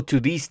not go to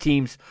these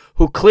teams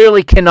who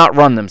clearly cannot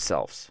run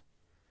themselves.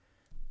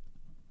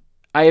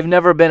 I have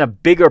never been a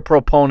bigger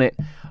proponent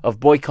of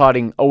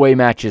boycotting away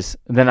matches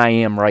than I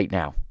am right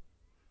now.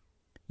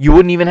 You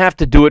wouldn't even have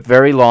to do it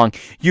very long.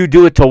 You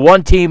do it to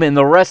one team and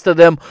the rest of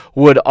them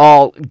would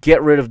all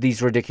get rid of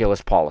these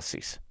ridiculous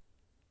policies.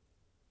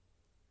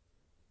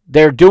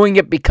 They're doing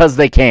it because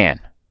they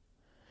can.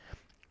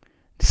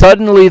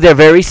 Suddenly they're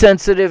very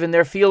sensitive and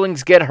their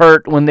feelings get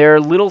hurt when their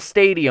little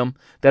stadium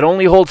that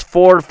only holds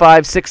 4,000,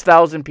 5,000,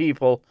 6,000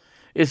 people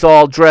is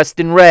all dressed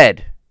in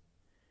red.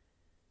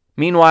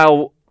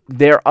 Meanwhile,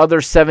 their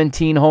other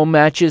 17 home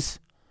matches,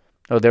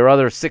 or their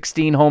other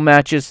 16 home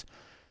matches,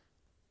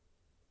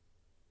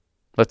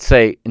 let's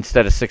say,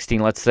 instead of 16,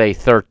 let's say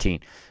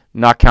 13.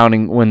 Not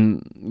counting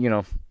we'll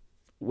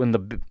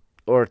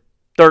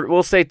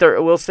say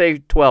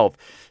 12.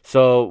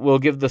 So we'll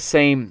give the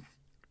same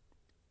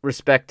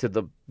respect to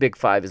the Big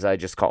Five as I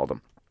just called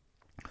them.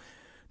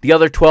 The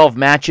other 12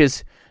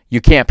 matches,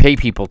 you can't pay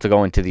people to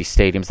go into these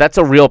stadiums. That's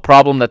a real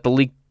problem that the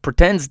league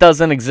pretends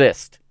doesn't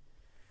exist.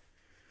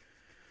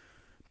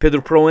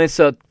 Pedro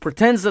Proença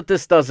pretends that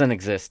this doesn't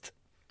exist.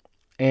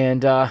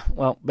 And,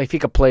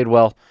 Benfica played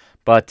well,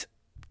 but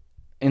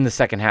in the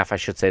second half, I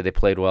should say, they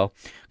played well.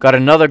 Got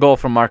another goal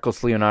from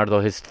Marcos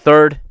Leonardo, his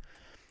third.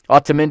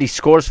 Otamendi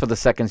scores for the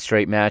second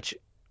straight match.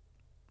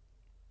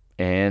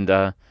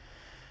 And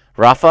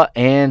Rafa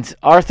and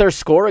Arthur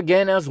score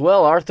again as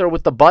well. Arthur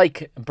with the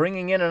bike.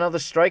 Bringing in another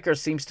striker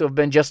seems to have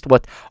been just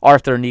what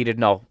Arthur needed.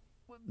 No,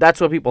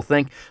 that's what people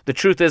think. The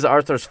truth is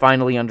Arthur's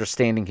finally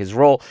understanding his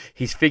role.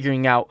 He's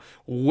figuring out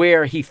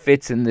where he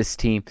fits in this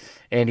team.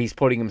 And he's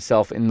putting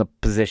himself in the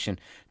position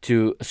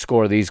to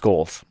score these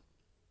goals.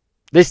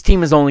 This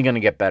team is only going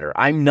to get better.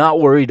 I'm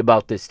not worried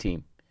about this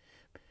team.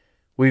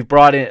 We've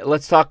brought in,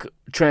 let's talk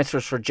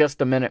transfers for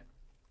just a minute.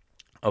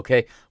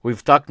 Okay,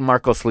 we've talked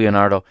Marcos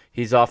Leonardo.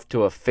 He's off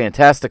to a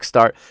fantastic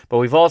start. But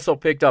we've also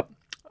picked up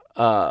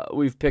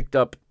Andreas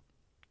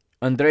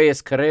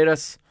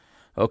Carreras.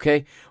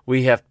 Okay,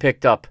 we have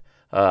picked up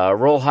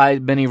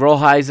Benny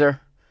Rollheiser.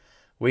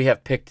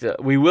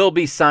 We will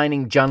be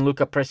signing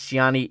Gianluca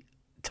Prestiani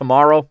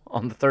tomorrow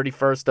on the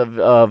 31st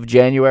of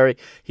January.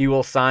 He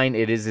will sign.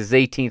 It is his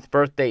 18th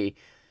birthday.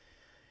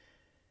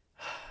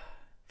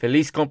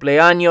 Feliz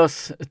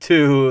cumpleaños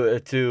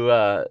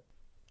to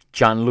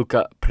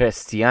Gianluca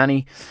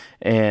Prestiani,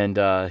 and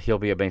he'll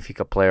be a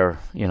Benfica player,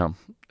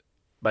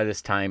 by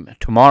this time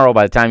tomorrow.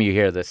 By the time you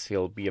hear this,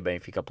 he'll be a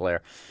Benfica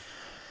player.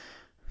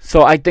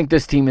 So I think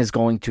this team is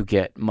going to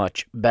get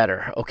much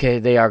better. Okay,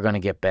 they are going to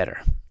get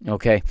better.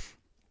 Okay,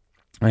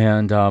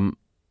 and I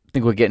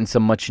think we're getting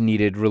some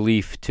much-needed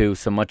relief, too,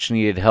 some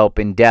much-needed help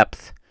in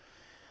depth.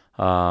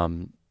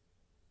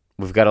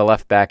 We've got a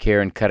left back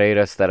here in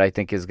Carreras that I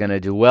think is going to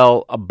do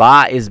well.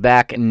 Abba is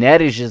back.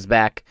 Neres is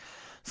back.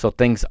 So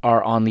things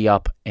are on the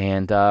up.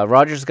 And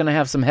Roger's going to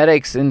have some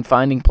headaches in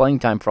finding playing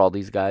time for all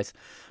these guys.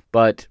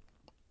 But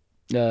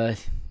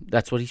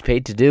that's what he's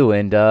paid to do.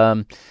 And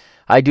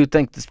I do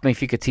think this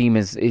Benfica team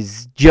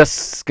is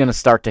just going to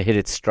start to hit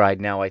its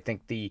stride now. I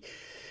think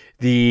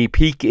the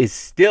peak is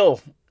still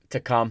to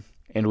come.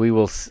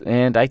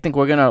 And I think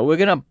we're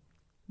gonna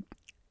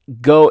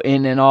go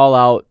in an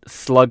all-out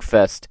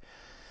slugfest,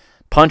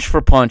 punch for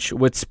punch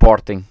with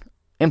Sporting.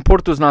 And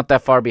Porto's not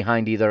that far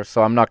behind either,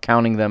 so I'm not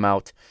counting them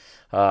out.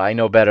 I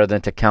know better than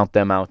to count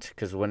them out,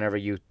 because whenever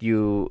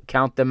you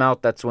count them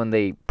out, that's when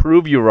they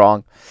prove you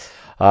wrong.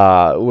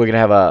 We're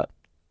gonna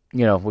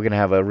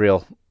have a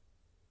real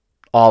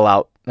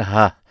all-out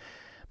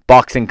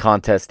boxing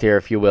contest here,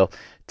 if you will,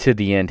 to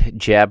the end,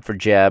 jab for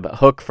jab,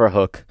 hook for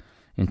hook,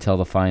 until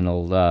the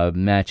final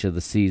match of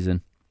the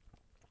season.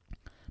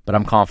 But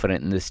I'm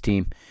confident in this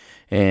team.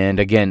 And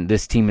again,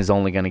 this team is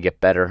only going to get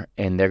better.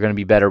 And they're going to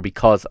be better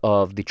because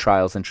of the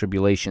trials and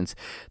tribulations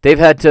they've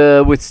had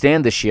to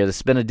withstand this year. This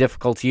has been a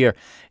difficult year.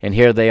 And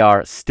here they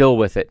are, still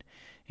with it.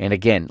 And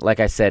again, like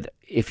I said,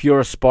 if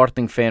you're a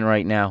Sporting fan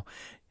right now,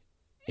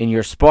 and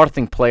you're a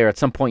Sporting player, at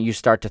some point you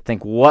start to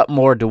think, what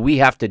more do we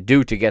have to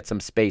do to get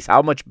some space?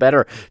 How much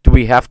better do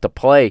we have to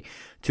play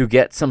to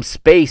get some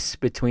space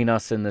between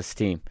us and this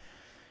team?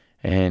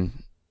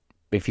 And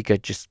if you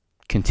could just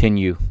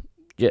continue,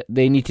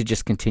 they need to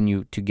just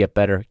continue to get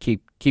better.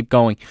 Keep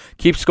going,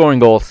 keep scoring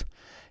goals,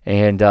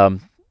 and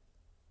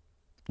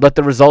let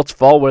the results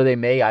fall where they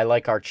may. I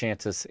like our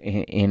chances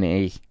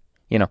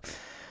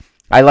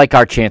I like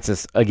our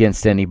chances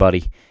against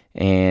anybody.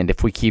 And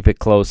if we keep it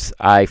close,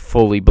 I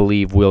fully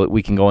believe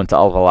we can go into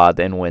Alvalade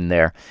and win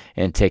there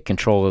and take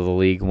control of the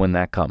league when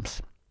that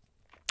comes.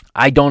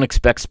 I don't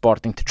expect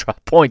Sporting to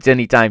drop points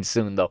anytime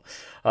soon, though.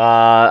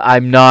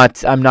 I'm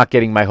not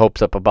getting my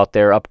hopes up about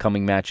their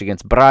upcoming match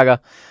against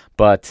Braga,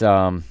 but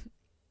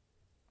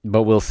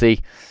we'll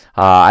see.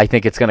 I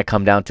think it's going to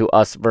come down to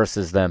us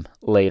versus them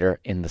later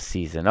in the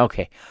season.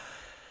 Okay,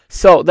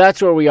 so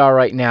that's where we are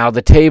right now.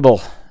 The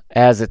table,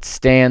 as it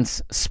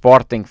stands,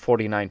 Sporting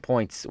 49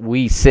 points.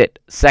 We sit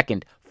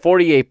second,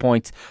 48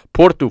 points.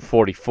 Porto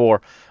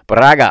 44.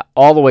 Braga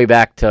all the way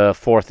back to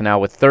fourth now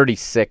with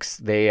 36.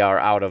 They are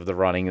out of the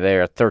running. They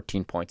are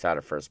 13 points out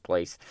of first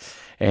place.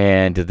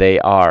 And they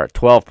are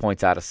 12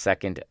 points out of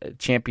second.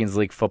 Champions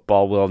League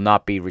football will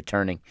not be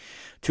returning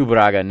to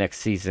Braga next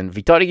season.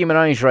 Vitória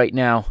Guimarães right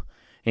now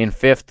in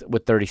fifth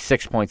with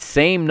 36 points.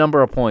 Same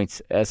number of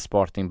points as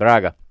Sporting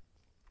Braga.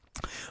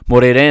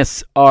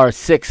 Moreirense are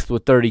sixth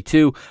with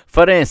 32.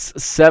 Farense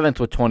seventh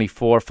with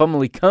 24.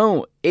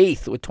 Famalicão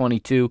eighth with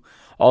 22.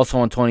 Also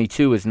on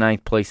 22 is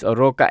 9th place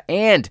Aroca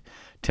and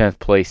 10th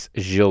place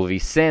Gil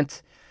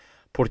Vicente.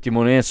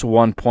 Portimonense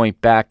 1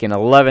 point back in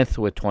 11th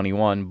with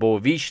 21. Boa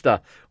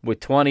Vista with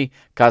 20.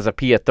 Casa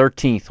Pia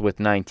 13th with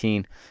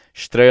 19.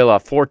 Estrela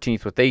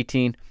 14th with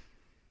 18.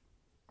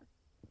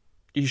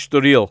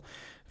 Estoril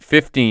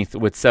 15th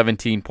with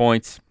 17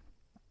 points.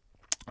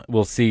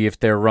 We'll see if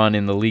their run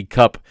in the League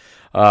Cup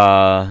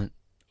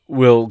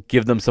will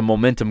give them some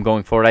momentum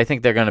going forward. I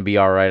think they're going to be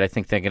all right. I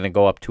think they're going to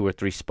go up 2 or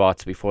 3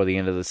 spots before the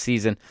end of the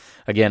season.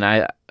 Again,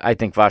 I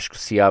think Vasco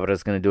Seabra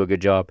is going to do a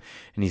good job,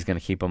 and he's going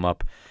to keep them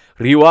up.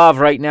 Rio Ave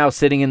right now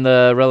sitting in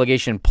the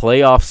relegation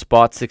playoff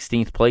spot,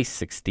 16th place,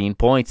 16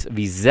 points.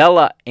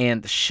 Vizela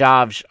and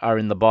Chaves are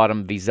in the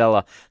bottom.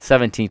 Vizela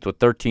 17th with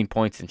 13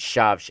 points, and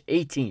Chaves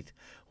 18th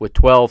with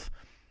 12.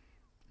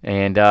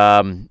 And,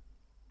 I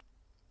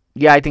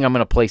think I'm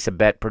going to place a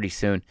bet pretty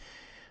soon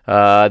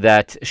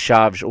that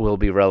Chaves will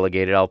be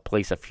relegated. I'll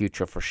place a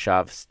future for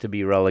Chaves to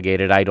be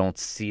relegated. I don't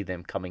see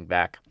them coming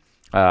back.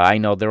 I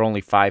know they're only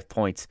 5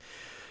 points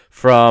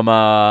from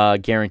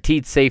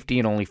guaranteed safety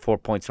and only 4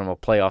 points from a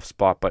playoff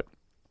spot, but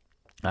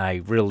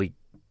I really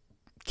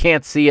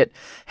can't see it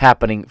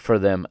happening for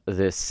them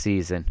this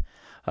season.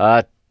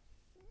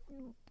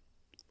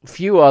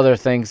 Few other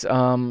things.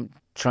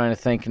 Trying to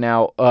think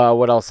now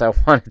what else I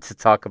wanted to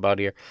talk about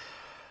here.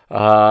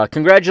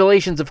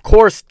 Congratulations, of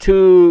course,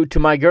 to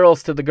my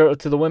girls, to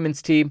the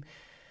women's team.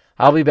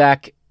 I'll be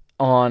back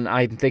on,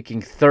 I'm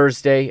thinking,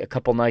 Thursday, a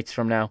couple nights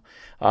from now,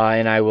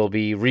 and I will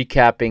be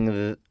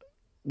recapping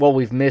what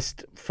we've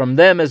missed from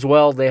them as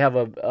well. They have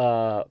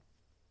a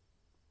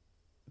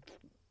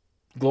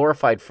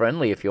glorified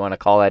friendly, if you want to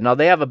call that. Now,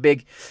 they have a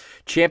big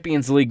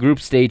Champions League group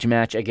stage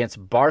match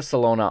against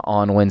Barcelona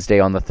on Wednesday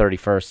on the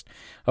 31st.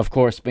 Of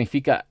course,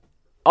 Benfica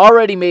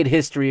already made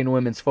history in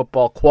women's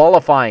football,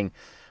 qualifying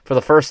for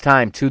the first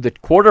time to the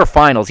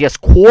quarterfinals. Yes,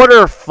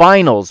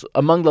 quarterfinals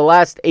among the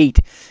last 8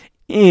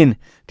 in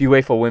the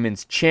UEFA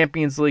Women's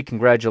Champions League.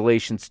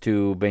 Congratulations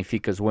to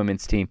Benfica's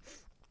women's team.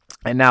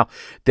 And now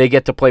they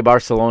get to play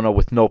Barcelona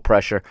with no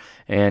pressure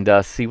and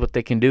see what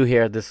they can do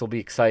here. This will be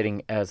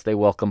exciting as they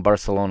welcome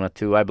Barcelona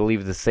to, I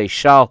believe, the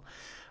Seychelles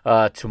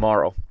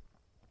tomorrow.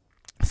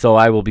 So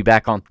I will be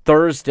back on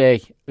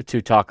Thursday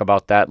to talk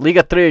about that.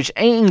 Liga 3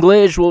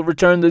 English will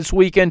return this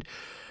weekend.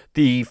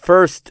 The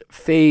first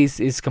phase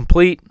is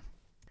complete.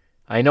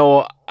 I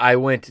know I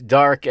went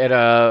dark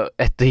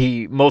at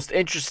the most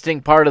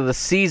interesting part of the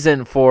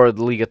season for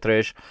the Liga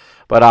 3,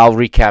 but I'll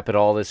recap it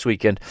all this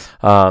weekend.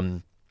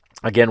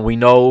 Again, we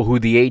know who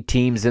the 8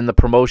 teams in the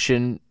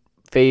promotion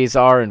phase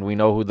are, and we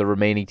know who the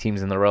remaining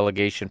teams in the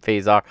relegation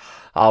phase are.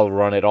 I'll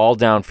run it all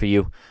down for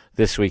you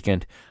this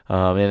weekend.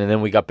 And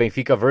then we got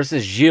Benfica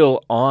versus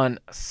Gil on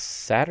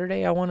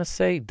Saturday, I want to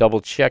say.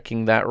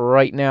 Double-checking that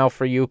right now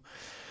for you.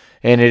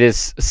 And it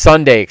is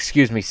Sunday,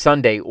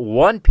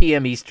 1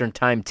 p.m. Eastern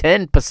Time,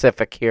 10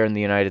 Pacific here in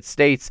the United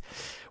States,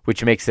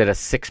 which makes it a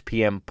 6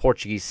 p.m.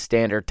 Portuguese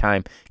Standard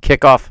Time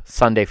kickoff,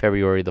 Sunday,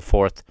 February the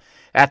 4th,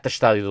 at the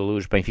Estádio da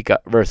Luz, Benfica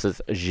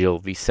versus Gil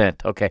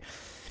Vicente. Okay,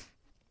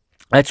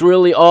 that's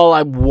really all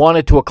I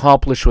wanted to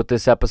accomplish with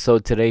this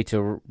episode today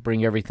to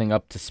bring everything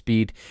up to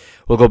speed.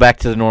 We'll go back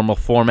to the normal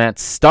format,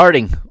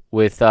 starting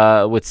with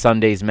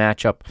Sunday's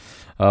matchup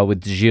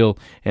with Gil,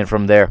 and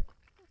from there,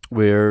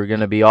 we're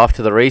going to be off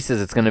to the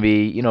races. It's going to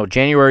be,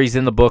 January's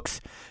in the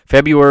books.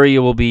 February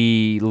will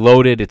be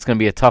loaded. It's going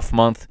to be a tough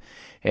month.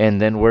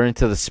 And then we're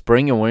into the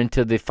spring and we're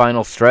into the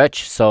final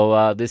stretch.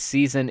 So this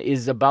season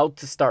is about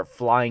to start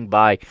flying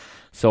by.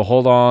 So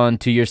hold on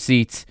to your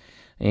seats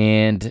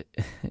and,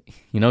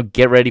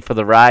 get ready for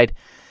the ride.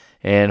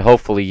 And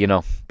hopefully,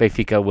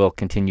 Benfica will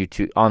continue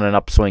to on an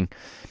upswing.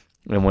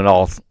 And when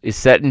all is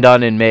said and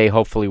done in May,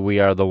 hopefully we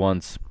are the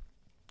ones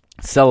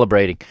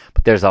celebrating.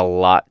 But there's a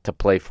lot to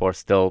play for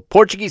still.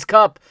 Portuguese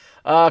Cup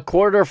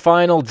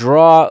quarterfinal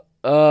draw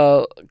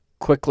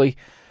quickly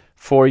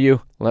for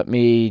you. Let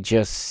me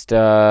just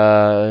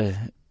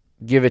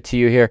give it to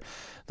you here.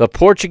 The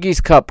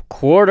Portuguese Cup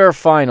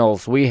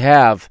quarterfinals. We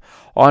have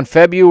on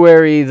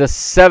February the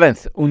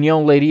 7th,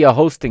 União Leiria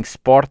hosting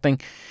Sporting,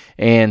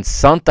 and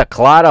Santa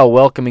Clara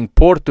welcoming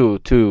Porto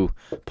to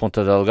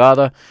Ponta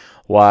Delgada.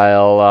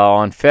 While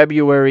on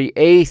February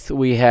 8th,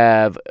 we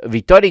have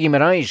Vitória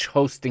Guimarães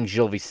hosting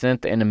Gil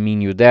Vicente in a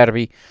Minho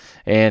derby.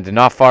 And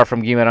not far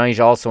from Guimarães,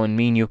 also in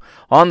Minho,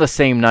 on the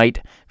same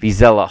night,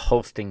 Vizela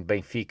hosting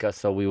Benfica.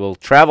 So we will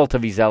travel to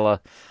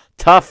Vizela.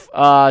 Tough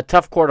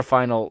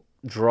quarterfinal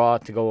draw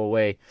to go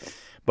away.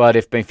 But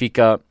if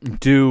Benfica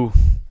do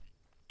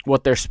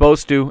what they're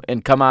supposed to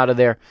and come out of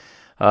there,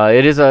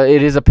 it is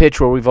a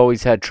pitch where we've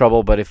always had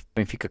trouble. But if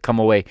Benfica come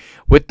away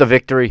with the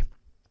victory,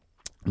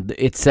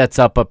 it sets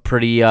up a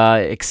pretty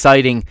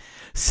exciting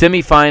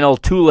semifinal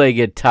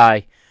two-legged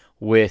tie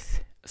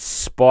with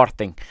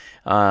Sporting.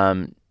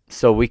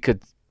 So we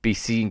could be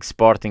seeing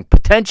Sporting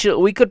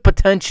we could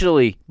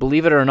potentially,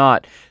 believe it or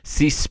not,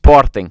 see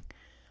Sporting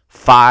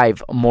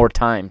 5 more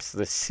times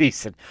this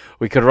season.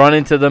 We could run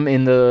into them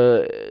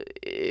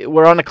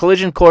we're on a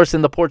collision course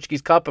in the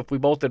Portuguese Cup. If we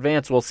both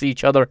advance, we'll see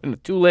each other in a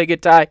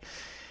two-legged tie.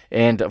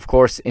 And, of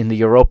course, in the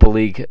Europa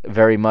League,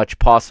 very much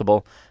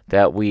possible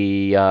that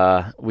we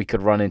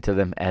could run into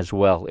them as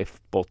well if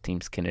both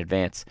teams can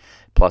advance.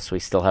 Plus, we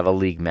still have a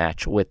league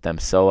match with them.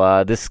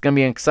 So this is going to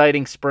be an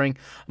exciting spring.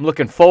 I'm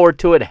looking forward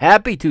to it.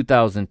 Happy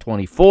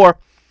 2024.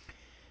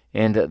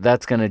 And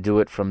that's going to do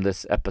it from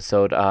this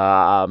episode.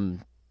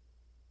 I'll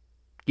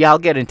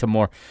get into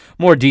more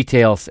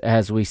details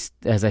as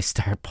I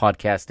start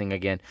podcasting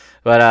again.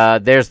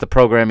 But there's the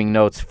programming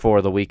notes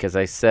for the week. As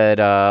I said,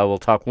 we'll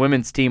talk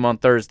women's team on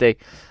Thursday,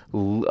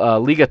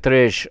 Liga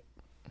 3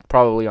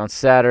 probably on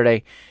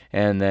Saturday,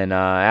 and then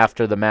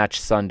after the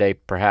match Sunday,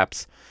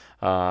 perhaps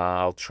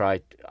I'll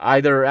try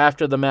either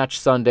after the match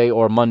Sunday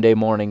or Monday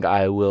morning.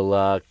 I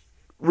will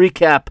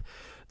recap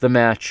the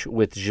match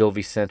with Gil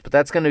Vicente. But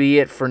that's going to be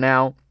it for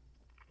now.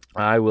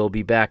 I will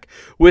be back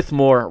with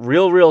more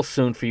real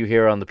soon for you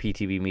here on the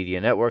PTB Media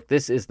Network.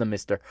 This is the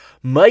Mr.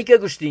 Mike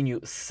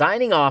Agostinho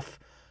signing off.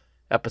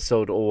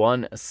 Episode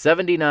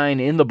 179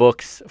 in the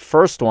books.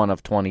 First one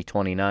of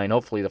 2029.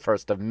 Hopefully the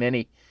first of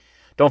many.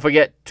 Don't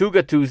forget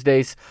Tuga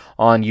Tuesdays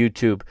on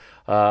YouTube.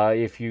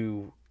 If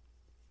you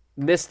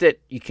missed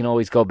it, you can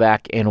always go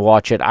back and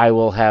watch it. I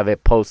will have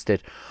it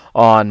posted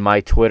on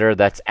my Twitter.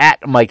 That's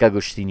at Mike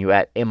Agostinho,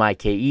 at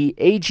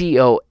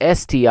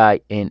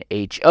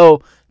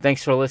MikeAgostinho.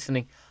 Thanks for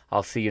listening.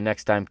 I'll see you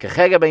next time.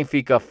 Carrega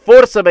Benfica,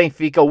 Força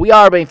Benfica, we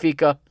are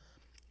Benfica.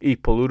 E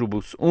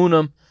Poluribus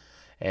Unum.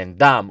 And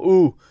Dam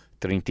U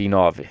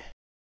 39.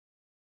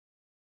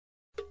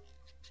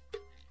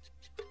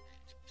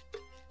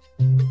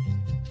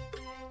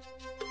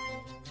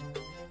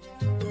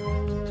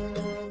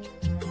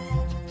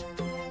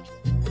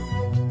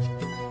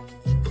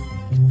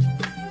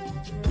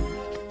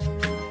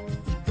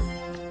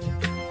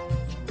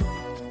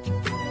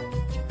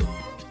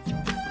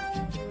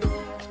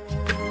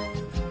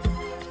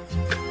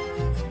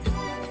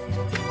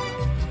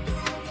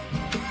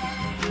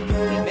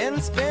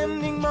 And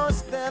spending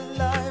most of their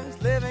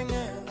lives living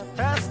in a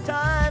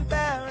pastime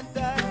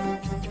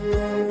paradise.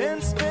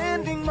 And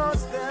spending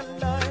most of their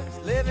lives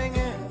living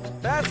in a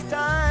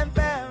pastime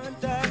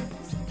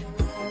paradise.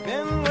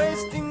 Been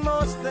wasting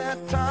most of their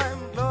time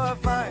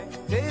glorifying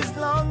days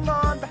long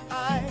gone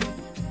behind.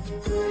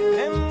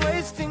 And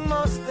wasting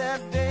most of their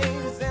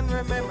days in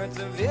remembrance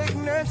of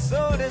ignorant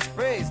soul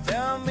dispraise.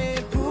 Tell me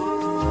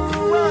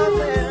who of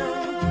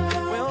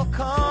them will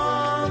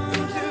come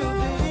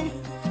to be?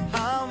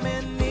 How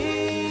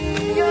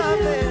many of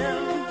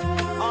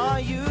them are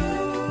you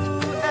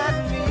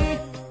and me?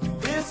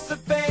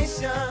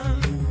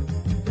 Dissipation,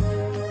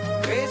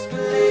 grace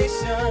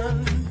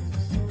relations,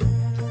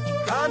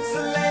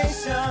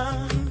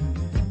 consolation,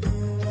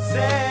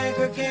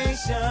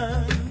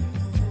 segregation,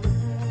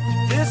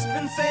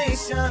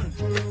 dispensation,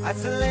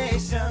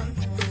 isolation,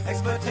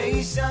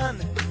 exploitation,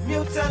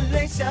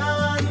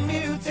 mutilation,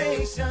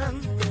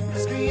 mutation,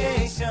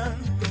 miscreation,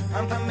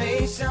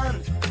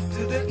 confirmation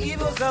to the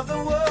evils of the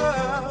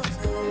world,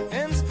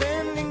 and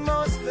spending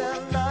most of their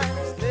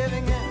lives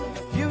living in a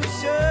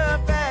future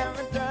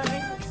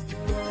paradise,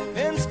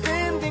 and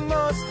spending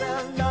most of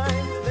their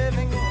lives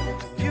living in a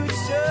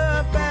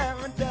future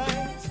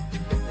paradise.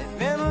 They've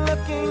been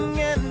looking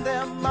in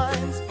their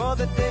minds for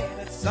the day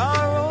that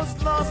sorrow's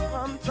lost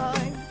from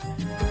time.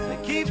 They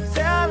keep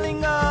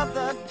telling of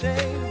the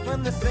day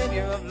when the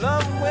Savior of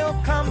love will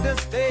come to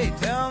stay.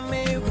 Tell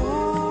me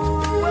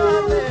who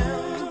of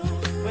them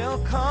will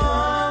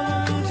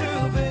come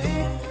to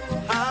be?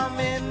 How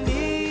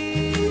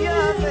many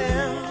of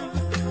them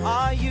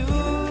are you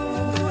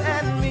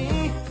and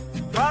me?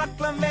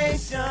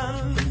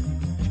 Proclamation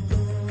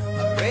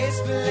of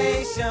race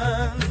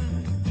relations,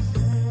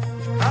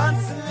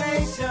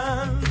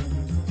 consolation,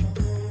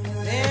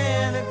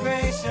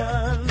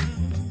 integration,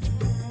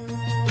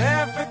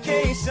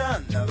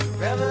 verification of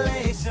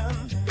revelation,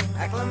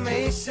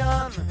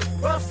 acclamation,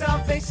 world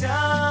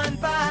salvation,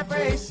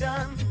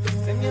 vibration,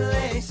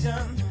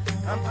 stimulation,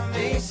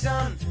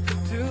 confirmation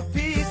to a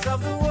piece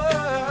of the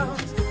world.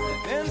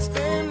 They've been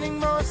spending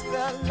most of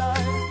their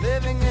lives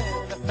living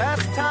in the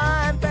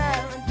pastime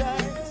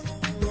paradise.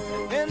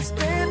 They've been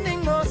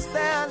spending most of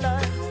their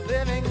lives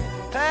living in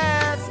the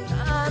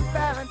pastime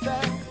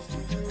paradise.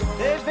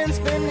 They've been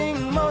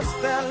spending most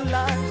of their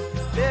lives